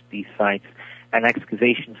of these sites, and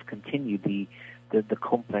excavations continue. The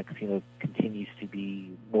complex, continues to be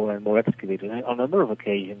more and more excavated. And on a number of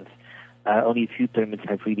occasions, only a few pyramids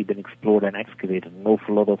have really been explored and excavated. An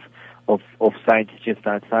awful lot of sites just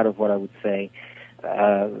outside of what I would say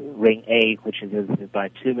Ring A, which is by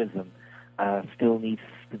tourism, still needs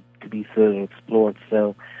to be further explored.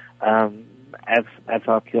 So, as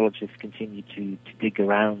archaeologists continue to dig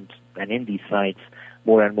around and in these sites,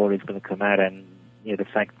 more and more is going to come out. And the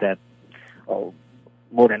fact that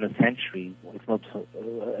more than a century, if not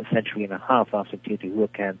a century and a half after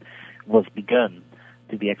Teotihuacan was begun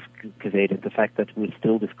to be excavated, the fact that we're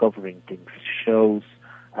still discovering things shows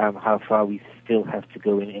how far we still have to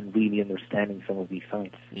go in really understanding some of these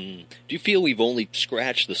sites. Do you feel we've only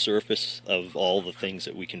scratched the surface of all the things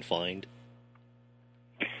that we can find?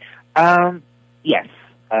 Yes,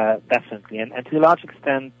 definitely. And to a large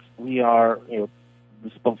extent, we are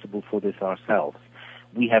responsible for this ourselves.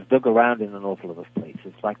 We have dug around in an awful lot of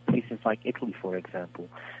places like Italy, for example.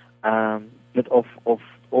 But of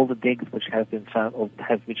all the digs which have been found,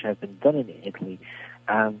 which have been done in Italy,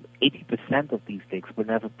 80% of these digs were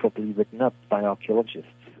never properly written up by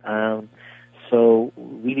archaeologists. So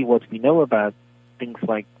really, what we know about things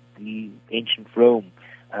like the ancient Rome,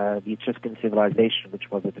 the Etruscan civilization,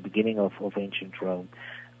 which was at the beginning of ancient Rome,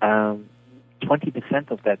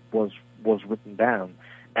 20% of that was written down.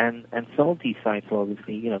 And some of these sites,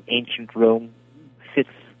 obviously, ancient Rome sits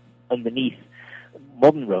underneath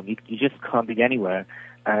modern Rome. You just can't dig anywhere.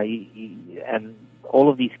 And all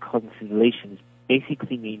of these considerations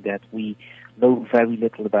basically mean that we know very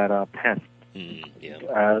little about our past.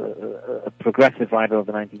 A progressive writer of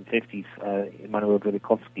the 1950s, Immanuel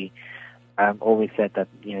Velikovsky, always said that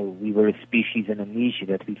we were a species in amnesia,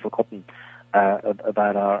 that we'd forgotten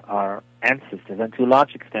about our ancestors. And to a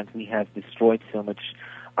large extent, we have destroyed so much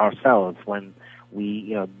ourselves when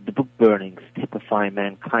we, the book burnings typify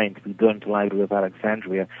mankind. We burned the Library of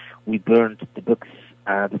Alexandria. We burned the books,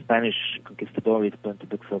 the Spanish conquistadores burned the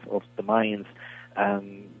books of the Mayans.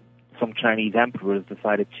 Some Chinese emperors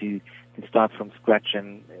decided to start from scratch,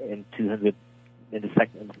 and in the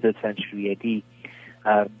 3rd century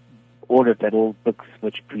AD, ordered that all books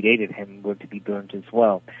which predated him were to be burned as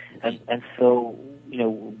well. And so,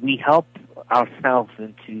 we help ourselves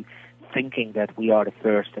into thinking that we are the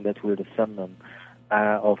first and that we're the summum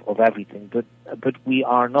of everything, but we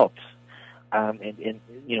are not.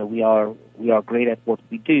 We are great at what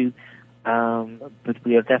we do, but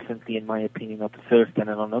we are definitely, in my opinion, not the first, and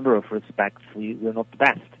in a number of respects, we're not the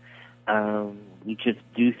best. We just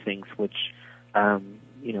do things which, are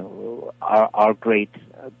great,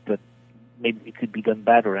 but maybe it could be done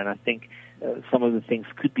better. And I think some of the things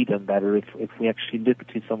could be done better if we actually look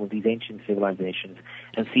to some of these ancient civilizations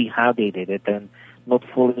and see how they did it and not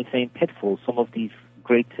fall in the same pitfalls. Some of these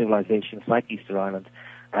great civilizations like Easter Island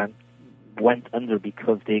went under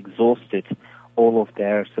because they exhausted all of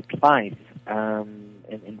their supplies,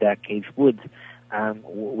 in that case wood,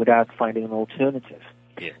 without finding an alternative.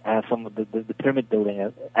 Yeah. Some of the pyramid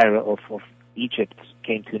building era of Egypt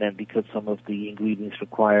came to an end because some of the ingredients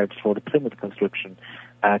required for the pyramid construction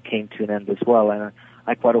came to an end as well. And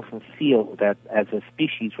I quite often feel that as a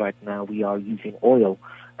species right now we are using oil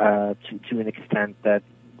to an extent that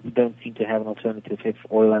we don't seem to have an alternative if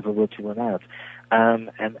oil ever were to run out.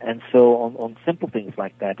 And so on simple things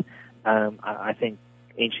like that, I think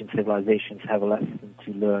ancient civilizations have a lesson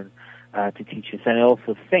to learn to teach us. And I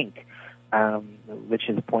also think, which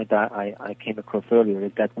is a point that I came across earlier,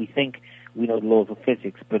 is that we think we know the laws of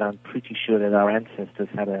physics, but I'm pretty sure that our ancestors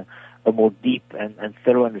had a more deep and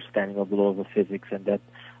thorough understanding of the laws of physics, and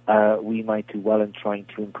that we might do well in trying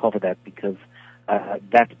to uncover that, because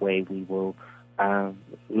that way we will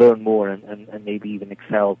learn more and maybe even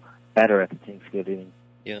excel better at the things we're doing.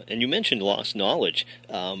 Yeah, and you mentioned lost knowledge.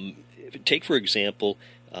 Take, for example,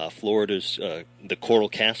 Florida's the Coral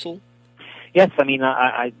Castle. Yes, I mean,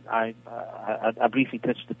 I briefly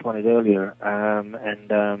touched upon it earlier,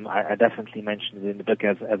 and I definitely mentioned it in the book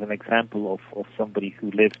as an example of somebody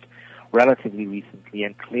who lived relatively recently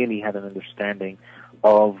and clearly had an understanding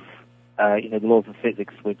of the laws of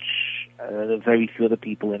physics, which very few other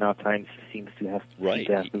people in our times seems to have. Right.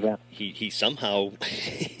 After that. He somehow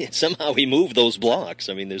he moved those blocks.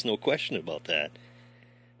 I mean, there's no question about that.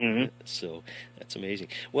 Mm-hmm. So that's amazing.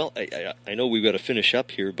 Well, I know we've got to finish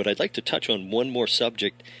up here, but I'd like to touch on one more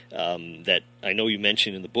subject that I know you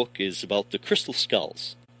mentioned in the book, is about the crystal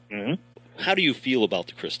skulls. Mm-hmm. How do you feel about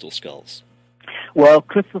the crystal skulls? Well,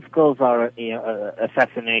 crystal skulls are a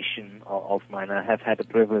fascination of mine. I have had the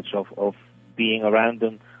privilege of being around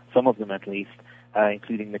them, some of them at least,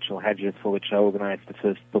 including Mitchell Hedges, for which I organized the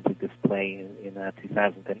first public display in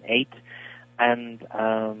 2008. And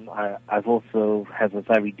I've also have a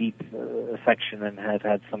very deep affection and have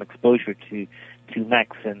had some exposure to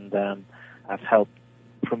Max, and I've helped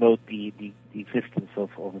promote the existence of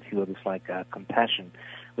a few others like Compassion,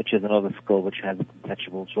 which is another skull which has a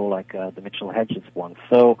detachable jaw like the Mitchell Hedges one.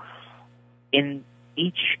 So in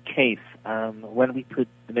each case, when we put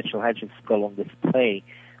the Mitchell Hedges skull on display,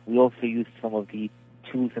 we also used some of the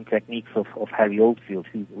tools and techniques of Harry Oldfield,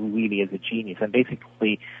 who really is a genius. And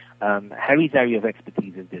basically, Harry's area of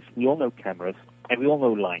expertise is this. We all know cameras, and we all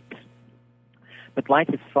know light. But light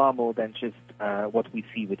is far more than just what we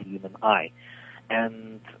see with the human eye.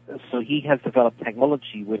 And so he has developed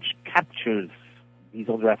technology which captures these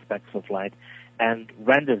other aspects of light and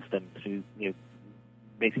renders them through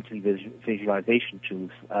basically visualization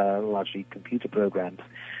tools, largely computer programs,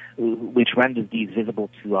 which renders these visible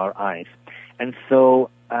to our eyes. And so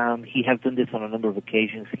he has done this on a number of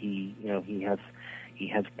occasions. He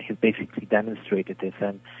has basically demonstrated this,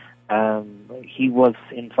 and he was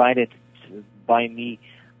invited by me,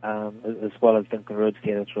 as well as Duncan Rhodes,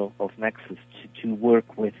 the editor of Nexus, to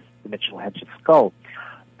work with the Mitchell Hedges skull.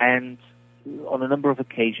 And on a number of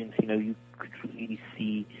occasions, you could really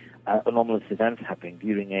see anomalous events happening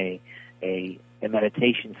during a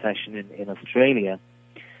meditation session in Australia.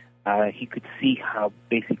 He could see how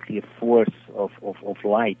basically a force of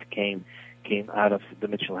light came out of the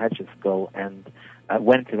Mitchell Hedges skull and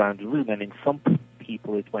went around the room. And in some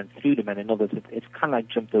people it went through them, and in others it's kind of like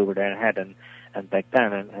jumped over their head and back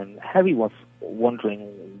down. And Harry was wondering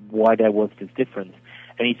why there was this difference.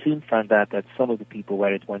 And he soon found out that some of the people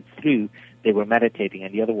where it went through, they were meditating,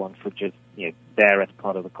 and the other ones were just there as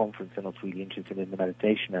part of the conference and not really interested in the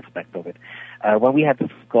meditation aspect of it. When we had the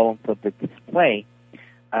skull on public display,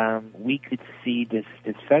 we could see this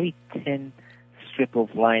very thin strip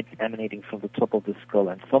of light emanating from the top of the skull,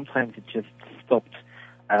 and sometimes it just stopped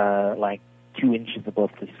like 2 inches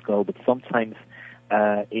above the skull, but sometimes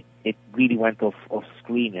it really went off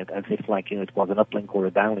screen, as if like it was an uplink or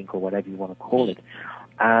a downlink or whatever you want to call it.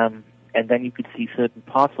 And then you could see certain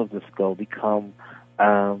parts of the skull become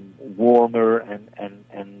warmer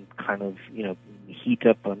and kind of heat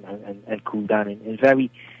up and cool down in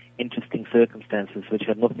very interesting circumstances, which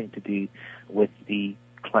had nothing to do with the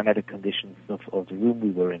climatic conditions of the room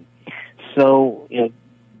we were in. So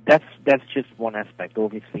that's just one aspect.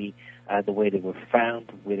 Obviously, the way they were found,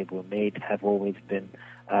 the way they were made, have always been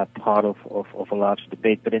part of a larger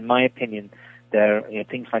debate. But in my opinion,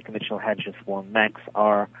 things like the Mitchell Hedges one, Max,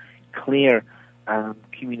 are clear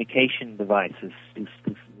communication devices to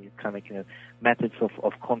kind of methods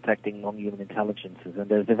of contacting non-human intelligences. And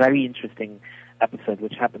there's a very interesting episode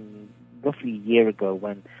which happened roughly a year ago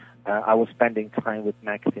when I was spending time with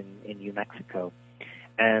Max in New Mexico.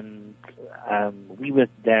 And we were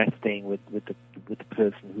there staying with the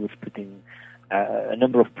person who was putting a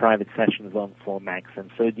number of private sessions on for Max.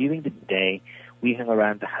 And so during the day, we hung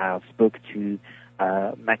around the house, spoke to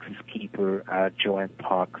Max's keeper, Joanne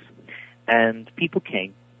Parks, and people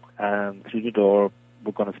came through the door.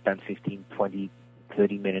 We're going to spend 15, 20,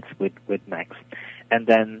 30 minutes with Max. And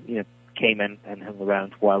then, came in and hung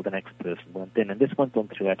around while the next person went in. And this went on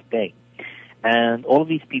throughout the day. And all of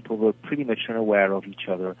these people were pretty much unaware of each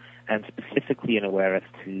other, and specifically unaware as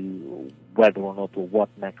to whether or not or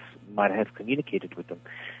what Max might have communicated with them.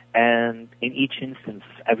 And in each instance,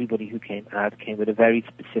 everybody who came out came with a very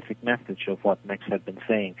specific message of what Max had been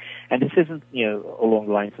saying. And this isn't, along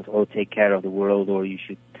the lines of, oh, take care of the world, or you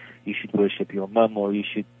should worship your mum, or you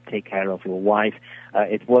should take care of your wife.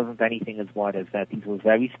 It wasn't anything as wide as that. These were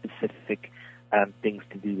very specific things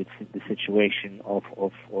to do with the situation of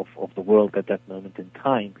the world at that moment in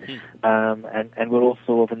time. And were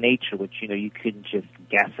also of a nature which, you couldn't just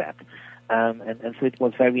guess at. And so it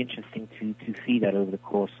was very interesting to see that over the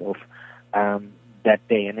course of that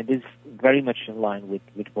day. And it is very much in line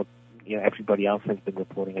with what everybody else has been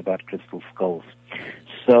reporting about Crystal Skulls.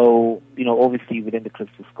 So, obviously within the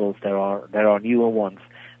Crystal Skulls there are newer ones,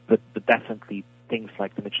 but definitely things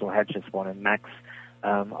like the Mitchell Hedges one and Max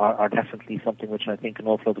are definitely something which I think an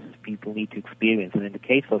awful lot of people need to experience. And in the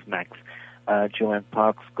case of Max, Joanne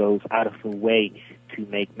Parks goes out of her way to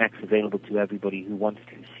make Max available to everybody who wants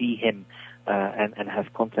to see him and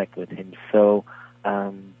have contact with him. So,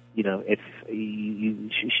 if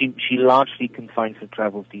she largely confines her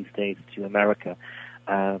travels these days to America,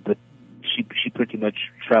 but she pretty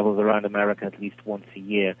much travels around America at least once a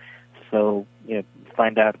year. So,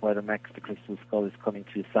 find out whether Max the Crystal Skull is coming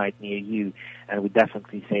to a site near you, and I would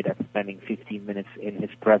definitely say that spending 15 minutes in his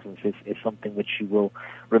presence is something which you will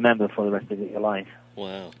remember for the rest of your life.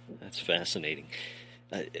 Wow, that's fascinating.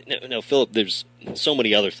 Now, Philip, there's so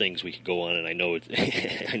many other things we could go on, and I know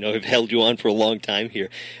I've held you on for a long time here.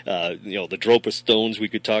 The Dropa stones we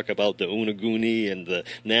could talk about, the Unaguni and the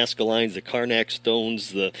Nazca lines, the Karnak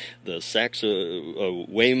stones, the Saxa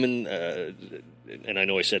Wayman, and I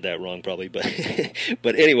know I said that wrong probably, but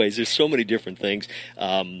but anyways, there's so many different things.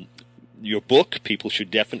 Your book, people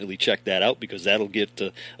should definitely check that out because that'll get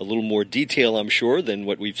a little more detail, I'm sure, than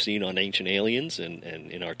what we've seen on Ancient Aliens and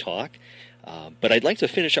in our talk. But I'd like to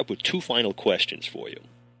finish up with two final questions for you.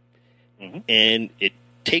 Mm-hmm. And it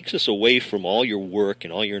takes us away from all your work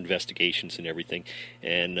and all your investigations and everything,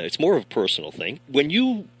 and it's more of a personal thing. When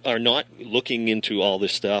you are not looking into all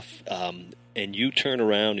this stuff and you turn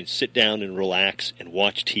around and sit down and relax and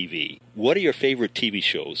watch TV, what are your favorite TV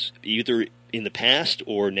shows, either in the past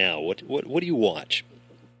or now? What do you watch?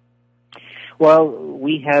 Well,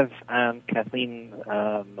 we have, Kathleen,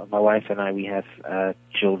 my wife and I, we have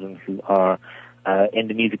children who are in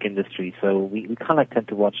the music industry, so we kind of tend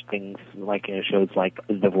to watch things like shows like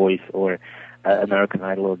The Voice or American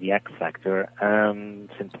Idol or The X Factor,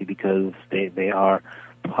 simply because they are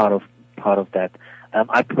part of that.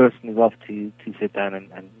 I personally love to sit down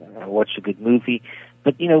and watch a good movie,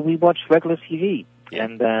 but we watch regular TV, yeah.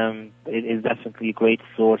 And it is definitely a great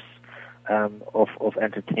source of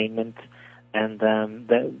entertainment. And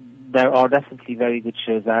there are definitely very good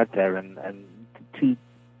shows out there, and to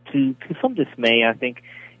some dismay, I think,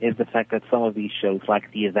 is the fact that some of these shows,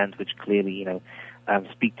 like The Event, which clearly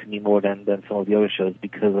speak to me more than some of the other shows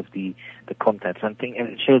because of the content.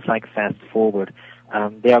 And shows like Fast Forward,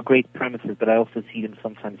 they are great premises, but I also see them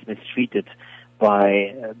sometimes mistreated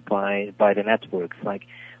by the networks. Like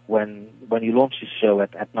when you launch a show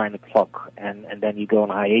at 9 o'clock and then you go on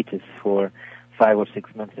hiatus for 5 or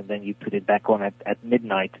 6 months, and then you put it back on at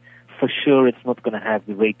midnight, for sure it's not going to have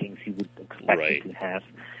the ratings you would expect it to have.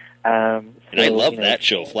 And I love that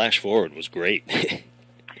show. Flash Forward was great.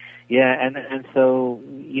 Yeah, and so,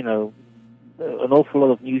 an awful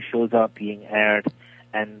lot of new shows are being aired,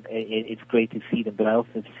 and it's great to see them, but I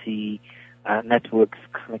also see networks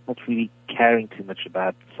not really caring too much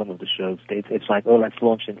about some of the shows. It's like, oh, let's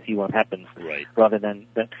launch and see what happens, right? Rather than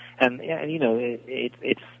it's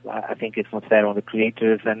I think it's not fair on the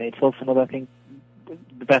creators, and it's also not, I think,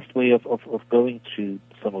 the best way of going through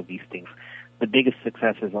some of these things. The biggest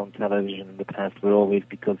successes on television in the past were always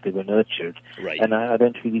because they were nurtured, right? And I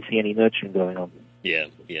don't really see any nurturing going on. Yeah.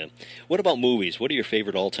 What about movies? What are your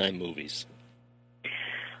favorite all-time movies?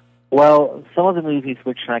 Well, some of the movies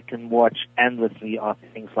which I can watch endlessly are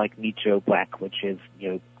things like Meet Joe Black, which is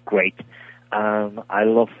great. I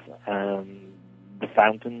love The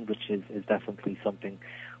Fountain, which is definitely something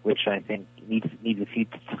which I think needs a few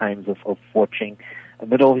times of watching.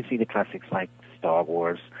 But obviously the classics like Star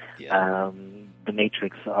Wars, The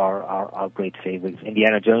Matrix are great favorites.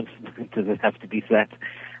 Indiana Jones doesn't have to be said.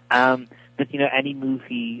 But any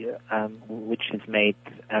movie which is made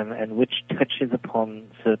and which touches upon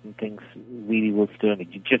certain things really will stir me.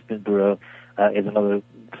 Justin Theroux is another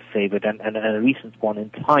favorite, and a recent one in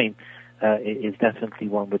Time is definitely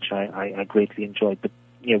one which I greatly enjoyed. But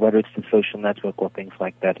whether it's The Social Network or things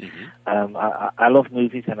like that, I love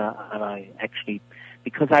movies, and I actually,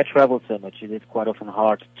 because I travel so much, it is quite often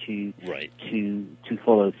hard to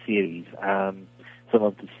follow series. Some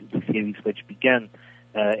of the series which began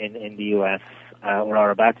in the US or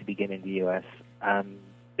are about to begin in the US,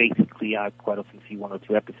 basically I quite often see one or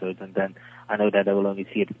two episodes, and then I know that I will only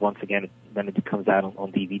see it once again when it comes out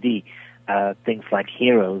on DVD. Things like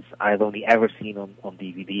Heroes, I've only ever seen on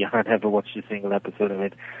DVD. I've never watched a single episode of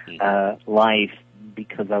it live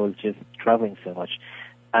because I was just traveling so much.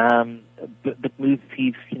 But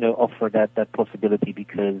movies, offer that possibility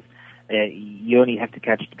because you only have to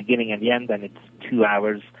catch the beginning and the end, and it's 2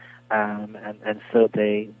 hours. And so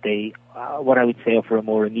they what I would say offer a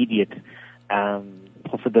more immediate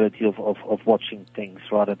possibility of watching things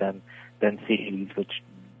rather than series, which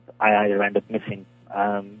I either end up missing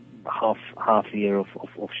half a year of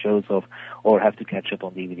shows or have to catch up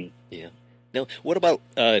on DVD. Yeah. Now, what about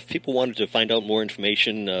if people wanted to find out more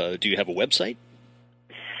information? Do you have a website?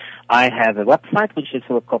 I have a website, which is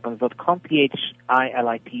philipcoppens.com,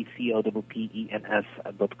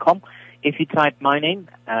 philipcoppens.com. If you type my name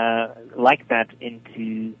like that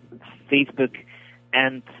into Facebook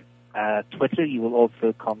and Twitter, you will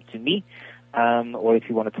also come to me. Or if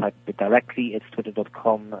you want to type it directly, it's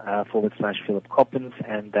twitter.com/Philip Coppens.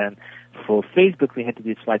 And then for Facebook, we had to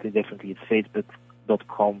do it slightly differently. It's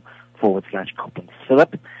facebook.com/Coppens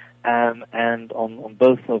Philip. And on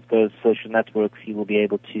both of those social networks, you will be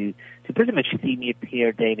able to pretty much see me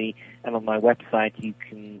appear daily. And on my website, you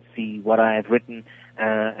can see what I have written.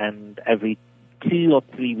 And every 2 or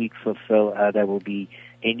 3 weeks or so, there will be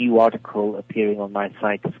a new article appearing on my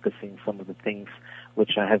site discussing some of the things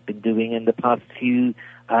which I have been doing in the past few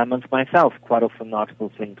months myself. Quite often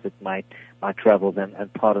articles linked with my travels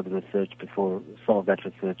and part of the research before some of that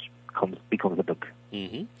research becomes a book.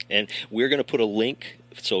 Mm-hmm. And we're going to put a link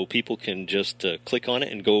so people can just click on it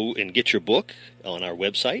and go and get your book on our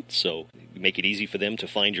website. So make it easy for them to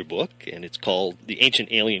find your book. And it's called The Ancient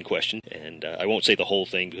Alien Question. And I won't say the whole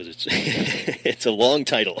thing because it's it's a long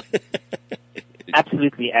title.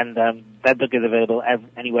 Absolutely, and that book is available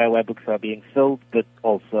anywhere where books are being sold, but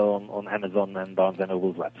also on Amazon and Barnes &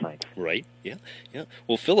 Noble's website. Right, yeah.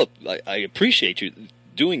 Well, Philip, I appreciate you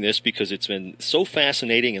doing this because it's been so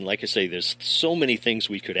fascinating, and like I say, there's so many things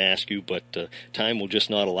we could ask you, but time will just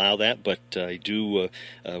not allow that, but I do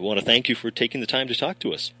want to thank you for taking the time to talk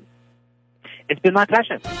to us. It's been my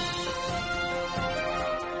pleasure.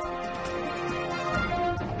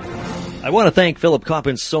 I want to thank Philip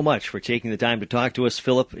Coppens so much for taking the time to talk to us.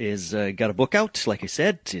 Philip has got a book out, like I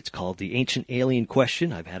said. It's called The Ancient Alien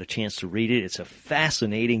Question. I've had a chance to read it. It's a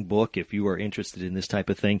fascinating book if you are interested in this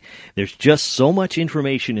type of thing. There's just so much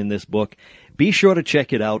information in this book. Be sure to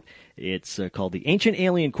check it out. It's called The Ancient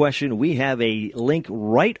Alien Question. We have a link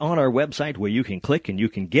right on our website where you can click and you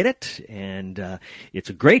can get it. And it's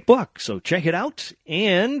a great book, so check it out.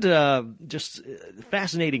 And just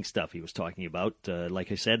fascinating stuff he was talking about.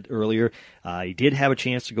 Like I said earlier, I did have a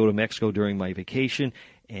chance to go to Mexico during my vacation,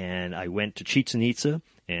 and I went to Chichén Itzá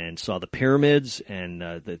and saw the pyramids, and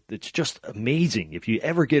it's just amazing. If you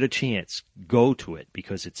ever get a chance, go to it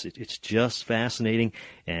because it's just fascinating.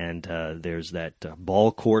 And there's that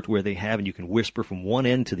ball court where they have, and you can whisper from one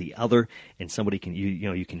end to the other, and somebody can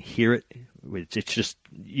you can hear it. It's just,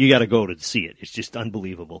 you got to go to see it. It's just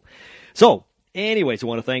unbelievable. So, anyways, I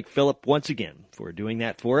want to thank Philip once again for doing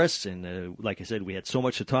that for us. And like I said, we had so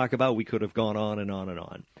much to talk about. We could have gone on and on and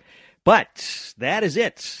on. But that is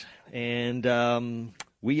it. And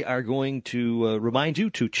we are going to remind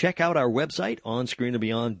you to check out our website,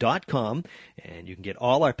 onscreenandbeyond.com, and you can get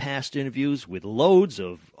all our past interviews with loads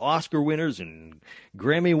of Oscar winners and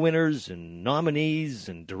Grammy winners and nominees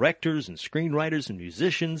and directors and screenwriters and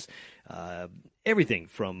musicians, everything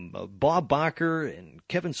from Bob Barker and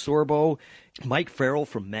Kevin Sorbo, Mike Farrell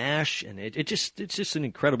from MASH, and it's just an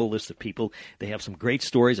incredible list of people. They have some great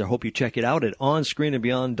stories. I hope you check it out at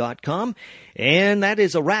onscreenandbeyond.com. And that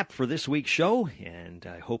is a wrap for this week's show, and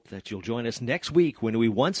I hope that you'll join us next week when we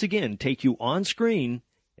once again take you on screen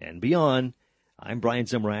and beyond. I'm Brian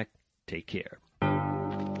Zemrak. Take care.